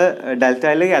പറഞ്ഞത് നമ്മൾ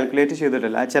ഡെൽറ്റയിൽ കാൽക്കുലേറ്റ്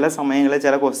ചെയ്തിട്ടില്ല. ചില സമയങ്ങളിൽ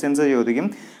ചില ക്വസ്റ്റ്യൻസ് ചോദിക്കും,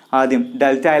 ആദ്യം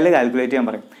ഡെൽറ്റയിൽ കാൽക്കുലേറ്റ് ചെയ്യാൻ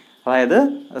പറയും. അതായത്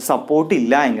സപ്പോർട്ട്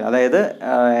ഇല്ല എങ്കിൽ, അതായത്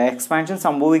എക്സ്പാൻഷൻ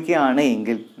സംഭവിക്കുകയാണ്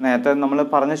എങ്കിൽ, നേരത്തെ നമ്മൾ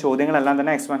പറഞ്ഞ ചോദ്യങ്ങളെല്ലാം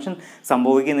തന്നെ എക്സ്പാൻഷൻ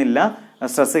സംഭവിക്കുന്നില്ല,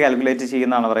 സ്ട്രെസ് കാൽക്കുലേറ്റ്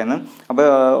ചെയ്യുന്നതാണ് പറയുന്നത്. അപ്പോൾ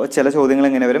ചില ചോദ്യങ്ങൾ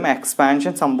ഇങ്ങനെ വരും,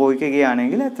 എക്സ്പാൻഷൻ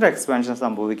സംഭവിക്കുകയാണെങ്കിൽ എത്ര എക്സ്പാൻഷൻ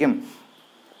സംഭവിക്കും.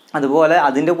 അതുപോലെ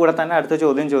അതിൻ്റെ കൂടെ തന്നെ അടുത്ത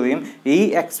ചോദ്യം ചോദിക്കും, ഈ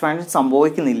എക്സ്പാൻഷൻ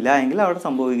സംഭവിക്കുന്നില്ല എങ്കിൽ അവിടെ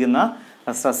സംഭവിക്കുന്ന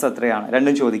സ്ട്രെസ് എത്രയാണ്,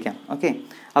 രണ്ടും ചോദിക്കാം. ഓക്കെ,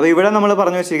 അപ്പോൾ ഇവിടെ നമ്മൾ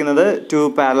പറഞ്ഞു വെച്ചിരിക്കുന്നത് 2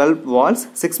 parallel walls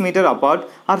 6 meter apart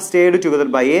are stayed together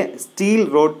by a steel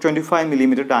rod 25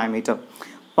 mm diameter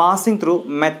passing through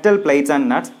metal plates and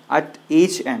nuts at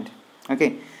each end.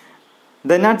 Okay,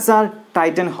 the nuts are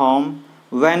tightened home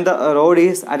when the rod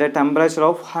is at a temperature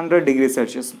of 100 degrees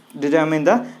Celsius. Determine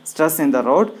the stress in the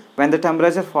rod when the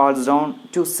temperature falls down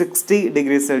to 60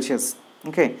 degrees Celsius.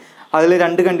 Okay, അതിൽ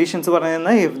രണ്ട് conditions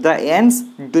പറഞ്ഞിരുന്നത്, if the ends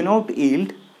do not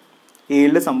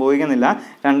yield സംഭവിക്കുന്നില്ല.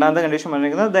 രണ്ടാമത്തെ condition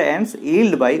പറഞ്ഞിരിക്കുന്നത്, the ends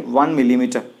yield by 1 mm.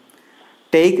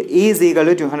 Take E is equal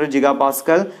to 200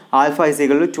 GPa, alpha is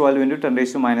equal to 12 ×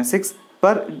 10⁻⁶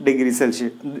 per degree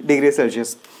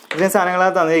Celsius. ഇത്രയും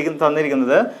സാധനങ്ങളാണ്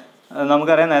തന്നിരിക്കുന്നത്.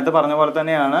 നമുക്കറിയാം, നേരത്തെ പറഞ്ഞ പോലെ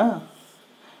തന്നെയാണ്,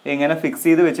 ഇങ്ങനെ ഫിക്സ്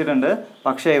ചെയ്ത് വെച്ചിട്ടുണ്ട്.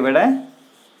 പക്ഷേ ഇവിടെ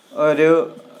ഒരു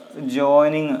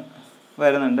ജോയിനിങ്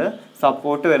വരുന്നുണ്ട്,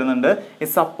 സപ്പോർട്ട് വരുന്നുണ്ട്. ഈ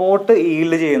സപ്പോർട്ട്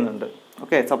ഈൽഡ് ചെയ്യുന്നുണ്ട്.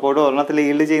 ഓക്കെ, സപ്പോർട്ട് ഒരെണ്ണത്തിൽ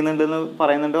ഈൽഡ് ചെയ്യുന്നുണ്ട് എന്ന്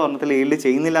പറയുന്നുണ്ട്, ഒരെണ്ണത്തിൽ ഈൽഡ്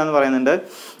ചെയ്യുന്നില്ല എന്ന് പറയുന്നുണ്ട്.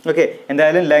 ഓക്കെ,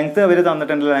 എന്തായാലും ലെങ്ത്ത് അവർ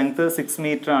തന്നിട്ടുണ്ട്. ലെങ്ത്ത് 6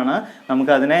 meter ആണ്.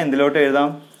 നമുക്ക് അതിനെ എന്തിലോട്ട് എഴുതാം,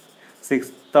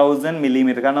 6000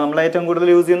 mm, കാരണം നമ്മൾ ഏറ്റവും കൂടുതൽ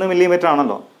യൂസ് ചെയ്യുന്നത് മില്ലിമീറ്റർ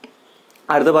ആണല്ലോ.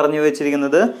 അടുത്ത് പറഞ്ഞു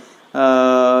വെച്ചിരിക്കുന്നത്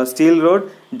സ്റ്റീൽ റോഡ്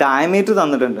ഡയമീറ്റർ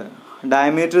തന്നിട്ടുണ്ട്.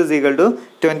 Diameter is equal to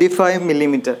 25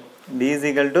 mm. D is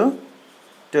equal to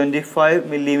 25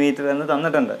 millimeter എന്ന്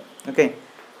തന്നിട്ടുണ്ട്. ഓക്കെ,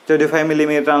 25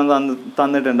 millimeter ആണ്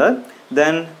തന്നിട്ടുണ്ട്.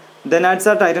 Then at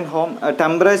a Titan home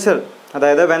temperature,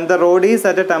 അതായത് when the road is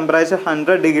at a temperature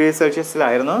 100 degrees Celsius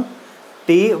ആയിരുന്നു,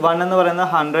 T1 എന്ന് പറയുന്നത്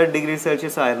 100 degrees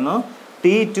Celsius ആയിരുന്നു,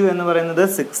 T2 എന്ന് പറയുന്നത്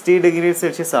 60 degrees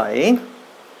Celsius ആയി.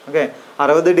 ഓക്കെ,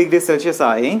 60 degrees Celsius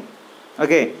ആയി.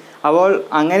 ഓക്കെ, അപ്പോൾ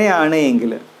അങ്ങനെയാണ്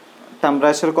എങ്കിൽ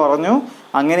ടെമ്പറേച്ചർ കുറഞ്ഞു.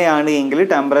 അങ്ങനെയാണ് എങ്കിൽ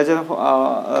ടെമ്പറേച്ചർ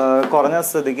കുറഞ്ഞ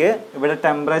സ്ഥിതിക്ക് ഇവിടെ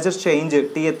ടെമ്പറേച്ചർ ചേഞ്ച്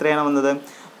T എത്രയാണ് വന്നത്?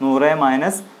 100 -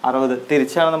 60.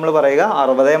 തിരിച്ചാണ് നമ്മൾ പറയുക,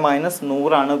 60 -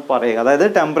 100 ആണ് പറയുക. അതായത്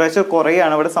ടെമ്പറേച്ചർ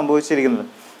കുറയാണ് ഇവിടെ സംഭവിച്ചിരിക്കുന്നത്.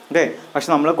 ഓക്കെ, പക്ഷെ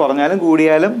നമ്മൾ കുറഞ്ഞാലും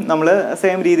കൂടിയാലും നമ്മൾ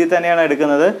സെയിം രീതിയിൽ തന്നെയാണ്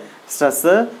എടുക്കുന്നത്.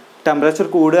 സ്ട്രെസ്സ് ടെമ്പറേച്ചർ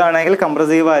കൂടുകയാണെങ്കിൽ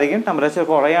കംപ്രസീവ് ആയിരിക്കും, ടെമ്പറേച്ചർ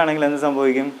കുറയുകയാണെങ്കിൽ എന്ത്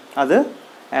സംഭവിക്കും? അത്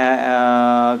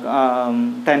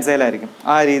ടെൻസൈലായിരിക്കും.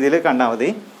 ആ രീതിയിൽ കണ്ടാൽ മതി,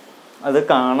 അത്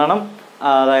കാണണം.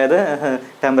 അതായത്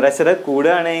ടെമ്പറേച്ചർ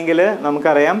കൂടുകയാണെങ്കിൽ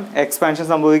നമുക്കറിയാം എക്സ്പാൻഷൻ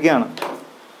സംഭവിക്കുകയാണ്.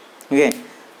 ഓക്കെ,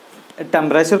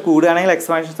 ടെമ്പറേച്ചർ കൂടുകയാണെങ്കിൽ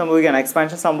എക്സ്പാൻഷൻ സംഭവിക്കുകയാണ്.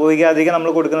 എക്സ്പാൻഷൻ സംഭവിക്കാതിരിക്കാൻ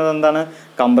നമ്മൾ കൊടുക്കുന്നത് എന്താണ്?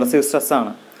 കംപ്രസീവ്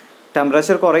സ്ട്രെസ്സാണ്.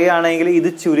 ടെമ്പറേച്ചർ കുറയുകയാണെങ്കിൽ ഇത്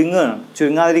ചുരുങ്ങുകയാണ്.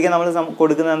 ചുരുങ്ങാതിരിക്കാൻ നമ്മൾ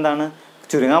കൊടുക്കുന്നത് എന്താണ്?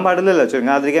 ചുരുങ്ങാൻ പാടില്ലല്ലോ,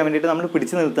 ചുരുങ്ങാതിരിക്കാൻ വേണ്ടിയിട്ട് നമ്മൾ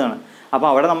പിടിച്ചു നിർത്തുകയാണ്. അപ്പോൾ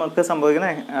അവിടെ നമുക്ക് സംഭവിക്കുന്ന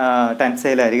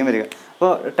ടെൻസൈലായിരിക്കും വരിക.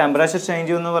 അപ്പോൾ ടെമ്പറേച്ചർ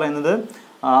ചേഞ്ച് എന്ന് പറയുന്നത്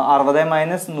 60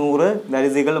 - 100 ദാറ്റ്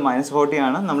ഈസ് ഈക്വൽ ടു -40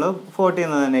 ആണ്. നമ്മൾ 40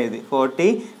 എന്ന് തന്നെ എഴുതി. 40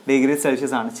 degrees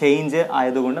Celsius ആണ് ചേഞ്ച്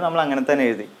ആയതുകൊണ്ട് നമ്മൾ അങ്ങനെ തന്നെ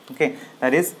എഴുതി. Okay,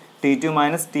 that is T2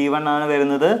 - T1 ആണ്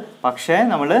വരുന്നത്. പക്ഷേ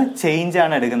നമ്മൾ ചേഞ്ച്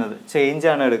ആണ് എടുക്കുന്നത്.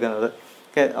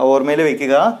 ഓക്കെ, ഓർമ്മയിൽ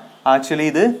വെക്കുക, ആക്ച്വലി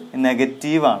ഇത്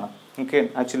നെഗറ്റീവാണ്. ഓക്കെ,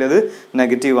 ആക്ച്വലി അത്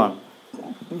നെഗറ്റീവാണ്.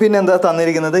 പിന്നെന്താ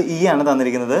തന്നിരിക്കുന്നത്? ആണ്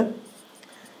തന്നിരിക്കുന്നത്.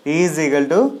 E is equal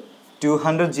to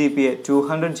 200 GPa.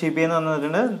 200 GPa എന്ന്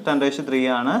പറഞ്ഞിട്ടുണ്ട് 10⁻³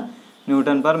 ആണ്,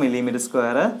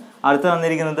 Nm/mm². അടുത്ത്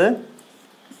തന്നിരിക്കുന്നത്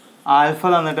ആൽഫ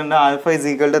തന്നിട്ടുണ്ട്. ആൽഫ ഇസ്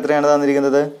ഈക്വൽ ടു എത്രയാണ്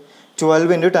തന്നിരിക്കുന്നത്? 12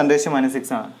 × 10⁻⁻6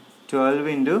 ആണ്.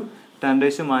 12 ×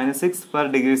 10⁻⁻6 per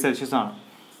degree Celsius ആണ്.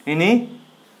 ഇനി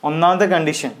ഒന്നാമത്തെ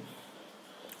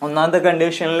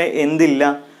കണ്ടീഷനിൽ എന്തില്ല?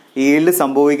 ഈൽഡ്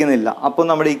സംഭവിക്കുന്നില്ല. അപ്പോൾ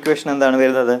നമ്മുടെ ഇക്വേഷൻ എന്താണ്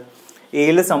വരുന്നത്?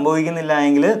 ഈൽഡ് സംഭവിക്കുന്നില്ല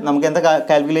എങ്കിൽ നമുക്ക് എന്താ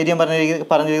കാൽക്കുലേറ്റ് ചെയ്യാൻ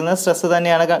പറഞ്ഞിരിക്കുന്നത്? സ്ട്രെസ്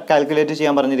തന്നെയാണ് കാൽക്കുലേറ്റ്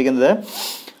ചെയ്യാൻ പറഞ്ഞിരിക്കുന്നത്.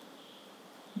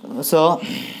 So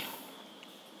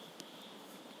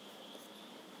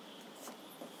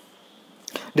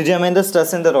determine the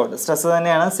stress in the road. Stress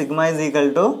തന്നെയാണ്. Sigma is equal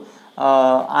to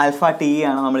alpha T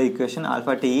ആണ് നമ്മുടെ ഇക്വേഷൻ. ആൽഫ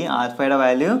ടി, ആൽഫയുടെ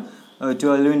വാല്യൂ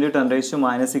 12 ×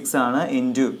 10⁻⁻6 ആണ്,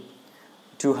 ഇൻറ്റു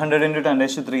 200 ×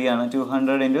 10⁻³ ആണ്.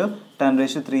 200 ×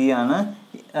 10⁻³ ആണ്.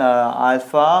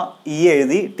 ആൽഫ ഇ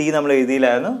എഴുതി, ടി നമ്മൾ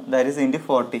എഴുതിയില്ലായിരുന്നു. That is into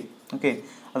 40. ഓക്കെ,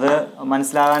 അത്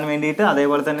മനസ്സിലാകാൻ വേണ്ടിയിട്ട്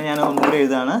അതേപോലെ തന്നെ ഞാൻ ഒന്നുകൂടി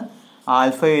എഴുതാണ്.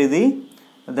 ആൽഫ എഴുതി,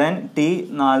 ദെൻ ടി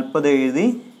 40 എഴുതി,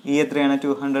 ഇ എത്രയാണ്?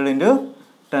 200 ×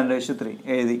 10⁻³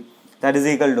 എഴുതി. ദാറ്റ് ഈസ്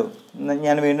ഈക്വൽ ടു,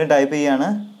 ഞാൻ വീണ്ടും ടൈപ്പ് ചെയ്യാണ്,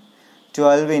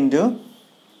 12 ×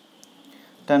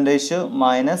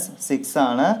 10⁻⁻6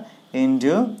 ആണ്,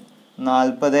 into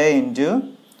 40 ×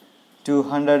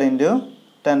 200 ×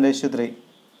 10⁻³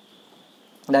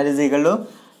 that is equal to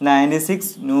 96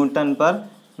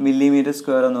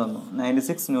 Nm/mm² എന്ന് വന്നു.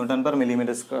 96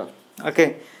 Nm/mm². ഓക്കെ,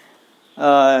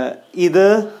 ഇത്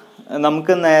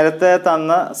നമുക്ക് നേരത്തെ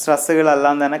തന്ന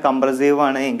സ്ട്രെസ്സുകളെല്ലാം തന്നെ കംപ്രസീവ്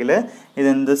ആണ് എങ്കിൽ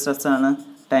ഇതെന്ത് സ്ട്രെസ്സാണ്?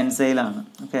 ടെൻസൈലാണ്.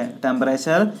 ഓക്കെ,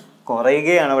 ടെമ്പറേച്ചർ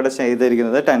കുറയുകയാണ് ഇവിടെ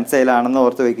ചെയ്തിരിക്കുന്നത്, ടെൻസൈലാണെന്ന്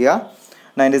ഓർത്ത് വയ്ക്കുക.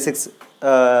 96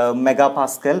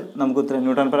 MPa നമുക്ക് ഉത്തരം.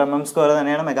 Nm/mm²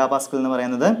 തന്നെയാണ് MPa എന്ന്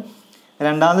പറയുന്നത്.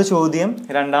 രണ്ടാമത്തെ ചോദ്യം,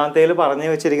 രണ്ടാമത്തേൽ പറഞ്ഞു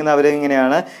വെച്ചിരിക്കുന്ന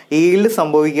അവരെങ്ങനെയാണ് ഈൽഡ്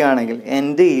സംഭവിക്കുകയാണെങ്കിൽ,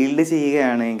 എൻ്റെ ഈൽഡ്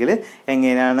ചെയ്യുകയാണെങ്കിൽ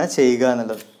എങ്ങനെയാണ് ചെയ്യുക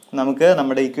എന്നുള്ളത് നമുക്ക്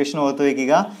നമ്മുടെ ഇക്വേഷൻ ഓർത്ത്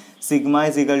വയ്ക്കുക. Sigma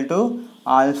is equal to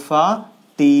alpha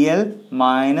TL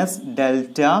minus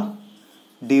delta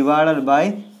divided by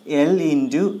L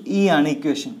into E ആണ്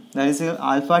equation. That is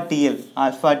alpha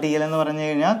T L എന്ന് പറഞ്ഞു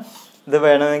കഴിഞ്ഞാൽ ഇത്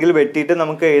വേണമെങ്കിൽ വെട്ടിയിട്ട്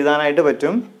നമുക്ക് എഴുതാനായിട്ട്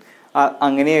പറ്റും.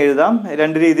 അങ്ങനെ എഴുതാം,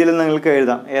 രണ്ട് രീതിയിൽ നിങ്ങൾക്ക്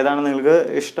എഴുതാം. ഏതാണ് നിങ്ങൾക്ക്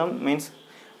ഇഷ്ടം? മീൻസ്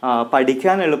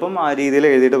പഠിക്കാൻ എളുപ്പം ആ രീതിയിൽ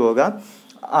എഴുതിയിട്ട് പോകാം.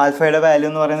 ആൽഫയുടെ വാല്യൂ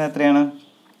എന്ന് പറയുന്നത് എത്രയാണ്?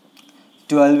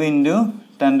 12 ×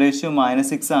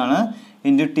 10⁻⁻6 ആണ്,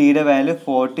 ഇൻറ്റു ടിയുടെ വാല്യൂ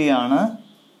 40 ആണ്,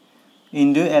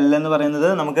 ഇൻറ്റു എൽ എന്ന് പറയുന്നത്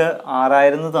നമുക്ക്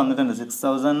 6000 തന്നിട്ടുണ്ട്,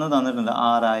 6000 തന്നിട്ടുണ്ട്,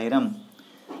 6000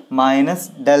 മൈനസ്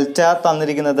ഡെൽറ്റ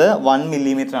തന്നിരിക്കുന്നത് 1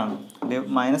 മില്ലിമീറ്റർ ആണ്,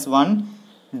 -1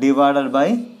 ഡിവൈഡഡ് ബൈ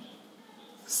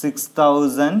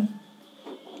 6000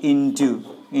 ഇൻറ്റു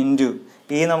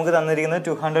ഈ നമുക്ക് തന്നിരിക്കുന്നത്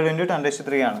 200 ×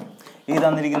 10⁻³ ആണ്. ഈ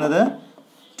തന്നിരിക്കുന്നത്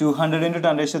 200 ×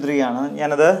 10⁻³ ആണ്.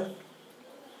 ഞാനത്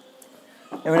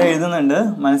ഇവിടെ എഴുതുന്നുണ്ട്,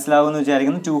 മനസ്സിലാവുമെന്ന്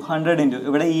വിചാരിക്കുന്നു. 200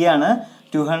 ഇവിടെ ഈ ആണ്,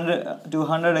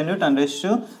 200 ×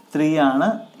 10⁻³ ആണ്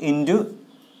ഇൻറ്റു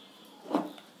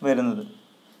വരുന്നത്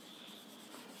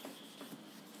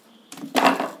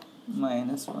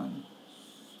 -1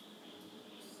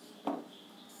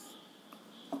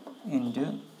 into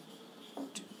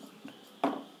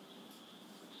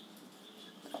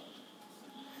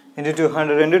into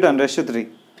 200 into 10⁻3.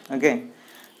 ഓക്കെ,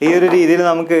 ഈ ഒരു രീതിയിൽ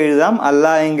നമുക്ക് എഴുതാം. അല്ല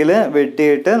എങ്കിൽ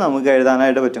വെട്ടിയിട്ട് നമുക്ക്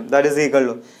എഴുതാനായിട്ട് പറ്റും. ദാറ്റ് ഈസ് ഈക്വൽ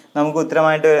ടു നമുക്ക്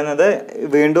ഉത്തരമായിട്ട് വരുന്നത്,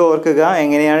 വീണ്ടും ഓർക്കുക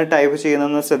എങ്ങനെയാണ് ടൈപ്പ്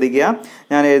ചെയ്യുന്നതെന്ന് ശ്രദ്ധിക്കുക.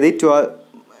 ഞാൻ എഴുതി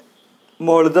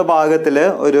മുകളിലത്തെ ഭാഗത്തിൽ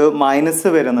ഒരു മൈനസ്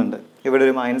വരുന്നുണ്ട്, ഇവിടെ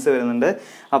ഒരു മൈനസ് വരുന്നുണ്ട്.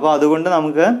 അപ്പോൾ അതുകൊണ്ട്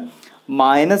നമുക്ക്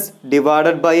മൈനസ്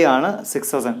ഡിവൈഡഡ് ബൈ ആണ്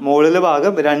 6000. മുകളിൽ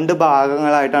ഭാഗം 2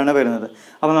 ഭാഗങ്ങളായിട്ടാണ് വരുന്നത്.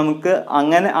 അപ്പോൾ നമുക്ക്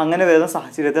അങ്ങനെ വരുന്ന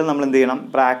സാഹചര്യത്തിൽ നമ്മൾ എന്ത് ചെയ്യണം?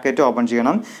 ബ്രാക്കറ്റ് ഓപ്പൺ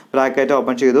ചെയ്യണം. ബ്രാക്കറ്റ്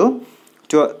ഓപ്പൺ ചെയ്തു.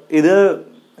 ഇത്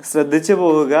ശ്രദ്ധിച്ചു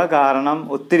പോവുക, കാരണം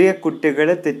ഒത്തിരി കുട്ടികൾ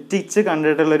തെറ്റിച്ച്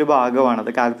കണ്ടിട്ടുള്ളൊരു ഭാഗമാണത്.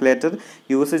 കാൽക്കുലേറ്റർ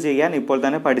യൂസ് ചെയ്യാൻ ഇപ്പോൾ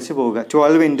തന്നെ പഠിച്ചു പോവുക.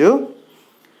 12 into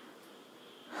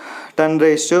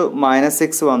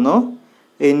 10⁻6 വന്നു,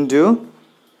 ഇൻറ്റു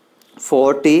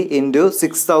 40 into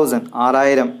 6000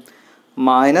 6000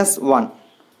 -1.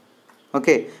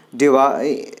 ഓക്കെ,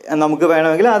 നമുക്ക്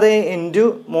വേണമെങ്കിൽ അത് ഇൻറ്റു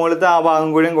മുകളിലത്തെ ആ ഭാഗം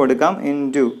കൂടിയും കൊടുക്കാം.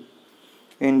 Into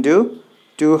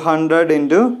 200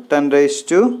 into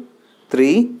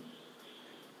 10⁻3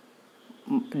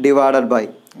 divided by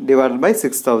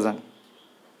 6000.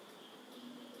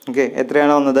 Okay,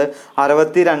 എത്രയാണ് വന്നത്?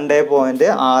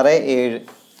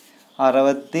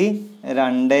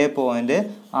 62.67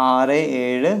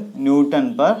 62.67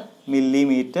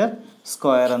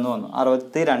 Newton/mm² എന്ന് വന്നു.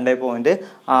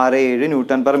 62.67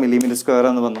 Newton/mm²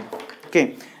 എന്ന് വന്നു. ഓക്കെ,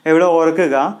 ഇവിടെ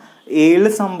ഓർക്കുക, ഏഴ്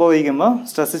സംഭവിക്കുമ്പോൾ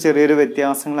സ്ട്രെസ് ചെറിയൊരു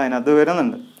വ്യത്യാസങ്ങൾ അതിനകത്ത്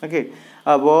വരുന്നുണ്ട്. ഓക്കെ,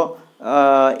 അപ്പോൾ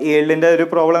ഏഴിൻ്റെ ഒരു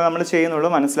പ്രോബ്ലം നമ്മൾ ചെയ്യുന്നുള്ളൂ,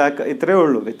 മനസ്സിലാക്കുക, ഇത്രയേ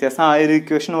ഉള്ളൂ. വ്യത്യാസം ആ ഒരു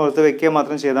ഇക്വേഷൻ ഓർത്ത് വെക്കുക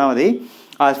മാത്രം ചെയ്താൽ മതി.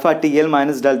 Alpha TL -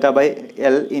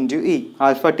 Δ/L into E.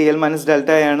 Alpha TL - Δ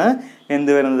ആണ്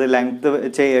എന്ത് വരുന്നത്? ലെങ്ത്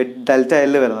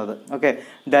Δl വരുന്നത്. ഓക്കെ,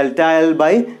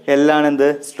 Δl/L ആണ് എന്ത്?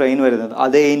 സ്ട്രെയിൻ വരുന്നത്.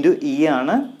 അത് ഇൻറ്റു E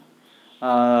ആണ്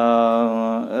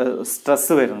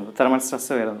സ്ട്രെസ് വരുന്നത്, തെർമൽ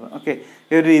സ്ട്രെസ് വരുന്നത്. ഓക്കെ,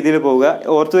 ഈ ഒരു രീതിയിൽ പോവുക.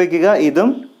 ഓർത്ത് വയ്ക്കുക,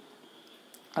 ഇതും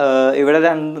ഇവിടെ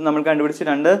നമ്മൾ കണ്ടുപിടിച്ച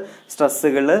 2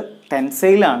 സ്ട്രെസ്സുകൾ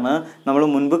ടെൻസൈലാണ്. നമ്മൾ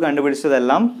മുൻപ്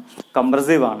കണ്ടുപിടിച്ചതെല്ലാം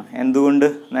കംപ്രസീവ് ആണ്. എന്തുകൊണ്ട്?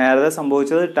 നേരത്തെ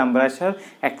സംഭവിച്ചത് ടെമ്പറേച്ചർ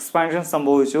എക്സ്പാൻഷൻ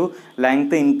സംഭവിച്ചു,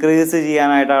 ലെങ്ത് ഇൻക്രീസ്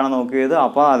ചെയ്യാനായിട്ടാണ് നോക്കിയത്.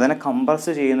 അപ്പോൾ അതിനെ കംപ്രസ്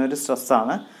ചെയ്യുന്ന ഒരു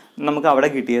സ്ട്രെസ്സാണ് നമുക്ക് അവിടെ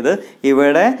കിട്ടിയത്.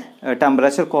 ഇവിടെ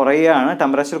ടെമ്പറേച്ചർ കുറയുകയാണ്,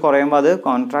 ടെമ്പറേച്ചർ കുറയുമ്പോൾ അത്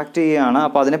കോൺട്രാക്ട് ചെയ്യുകയാണ്.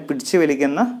 അപ്പോൾ അതിനെ പിടിച്ച്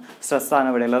വലിക്കുന്ന സ്ട്രെസ്സാണ്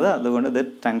ഇവിടെ ഉള്ളത്. അതുകൊണ്ട് ഇത്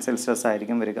ടെൻസൈൽ സ്ട്രെസ്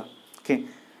ആയിരിക്കും വരിക. ഓക്കെ,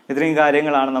 ഇത്രയും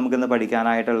കാര്യങ്ങളാണ് നമുക്കിന്ന്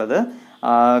പഠിക്കാനായിട്ടുള്ളത്.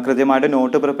 കൃത്യമായിട്ട്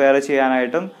നോട്ട് പ്രിപ്പയർ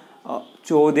ചെയ്യാനായിട്ടും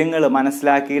ചോദ്യങ്ങൾ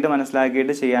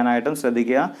മനസ്സിലാക്കിയിട്ട് ചെയ്യാനായിട്ടും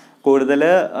ശ്രദ്ധിക്കുക. കൂടുതൽ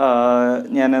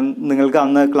ഞാൻ നിങ്ങൾക്ക്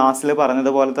അന്ന് ക്ലാസ്സിൽ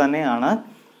പറഞ്ഞതുപോലെ തന്നെയാണ്,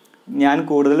 ഞാൻ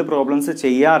കൂടുതൽ പ്രോബ്ലംസ്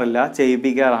ചെയ്യാറില്ല,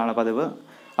 ചെയ്യിപ്പിക്കാറാണ് പതിവ്.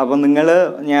 അപ്പോൾ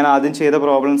ഞാൻ ആദ്യം ചെയ്ത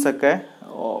പ്രോബ്ലംസൊക്കെ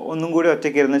ഒന്നും കൂടി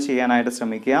ഒറ്റയ്ക്ക് ഇരുന്ന് ചെയ്യാനായിട്ട്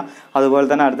ശ്രമിക്കുക. അതുപോലെ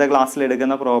തന്നെ അടുത്ത ക്ലാസ്സിൽ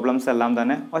എടുക്കുന്ന പ്രോബ്ലംസ് എല്ലാം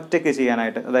തന്നെ ഒറ്റയ്ക്ക്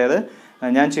ചെയ്യാനായിട്ട്, അതായത്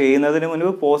ഞാൻ ചെയ്യുന്നതിന്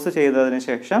മുൻപ് പോസ് ചെയ്തതിന്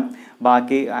ശേഷം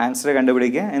ബാക്കി ആൻസർ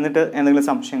കണ്ടുപിടിക്കുക. എന്നിട്ട് എന്തെങ്കിലും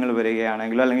സംശയങ്ങൾ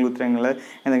വരികയാണെങ്കിലോ അല്ലെങ്കിൽ ഉത്തരങ്ങൾ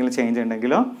എന്തെങ്കിലും ചേഞ്ച്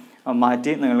ഉണ്ടെങ്കിലോ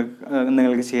മാറ്റി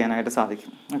നിങ്ങൾക്ക് ചെയ്യാനായിട്ട്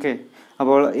സാധിക്കും. ഓക്കെ,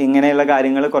 അപ്പോൾ ഇങ്ങനെയുള്ള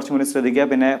കാര്യങ്ങൾ കുറച്ചും കൂടി ശ്രദ്ധിക്കുക.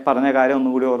 പിന്നെ പറഞ്ഞ കാര്യം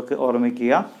ഒന്നുകൂടി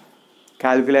ഓർമ്മിക്കുക.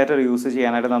 കാൽക്കുലേറ്റർ യൂസ്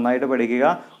ചെയ്യാനായിട്ട് നന്നായിട്ട് പഠിക്കുക.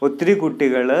 ഒത്തിരി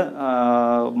കുട്ടികൾ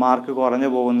മാർക്ക് കുറഞ്ഞു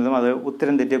പോകുന്നതും അത്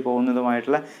ഉത്തരം തെറ്റി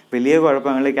പോകുന്നതുമായിട്ടുള്ള വലിയ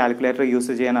കുഴപ്പങ്ങൾ കാൽക്കുലേറ്റർ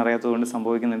യൂസ് ചെയ്യാൻ അറിയാത്തതുകൊണ്ട്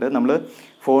സംഭവിക്കുന്നുണ്ട്. നമ്മൾ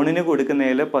ഫോണിന്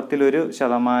കൊടുക്കുന്നതിൽ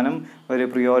 10% ഒരു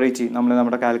പ്രിയോറിറ്റി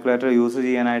നമ്മുടെ കാൽക്കുലേറ്റർ യൂസ്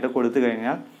ചെയ്യാനായിട്ട് കൊടുത്തു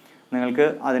കഴിഞ്ഞാൽ നിങ്ങൾക്ക്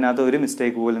അതിനകത്ത് ഒരു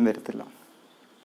മിസ്റ്റേക്ക് പോലും വരത്തില്ല.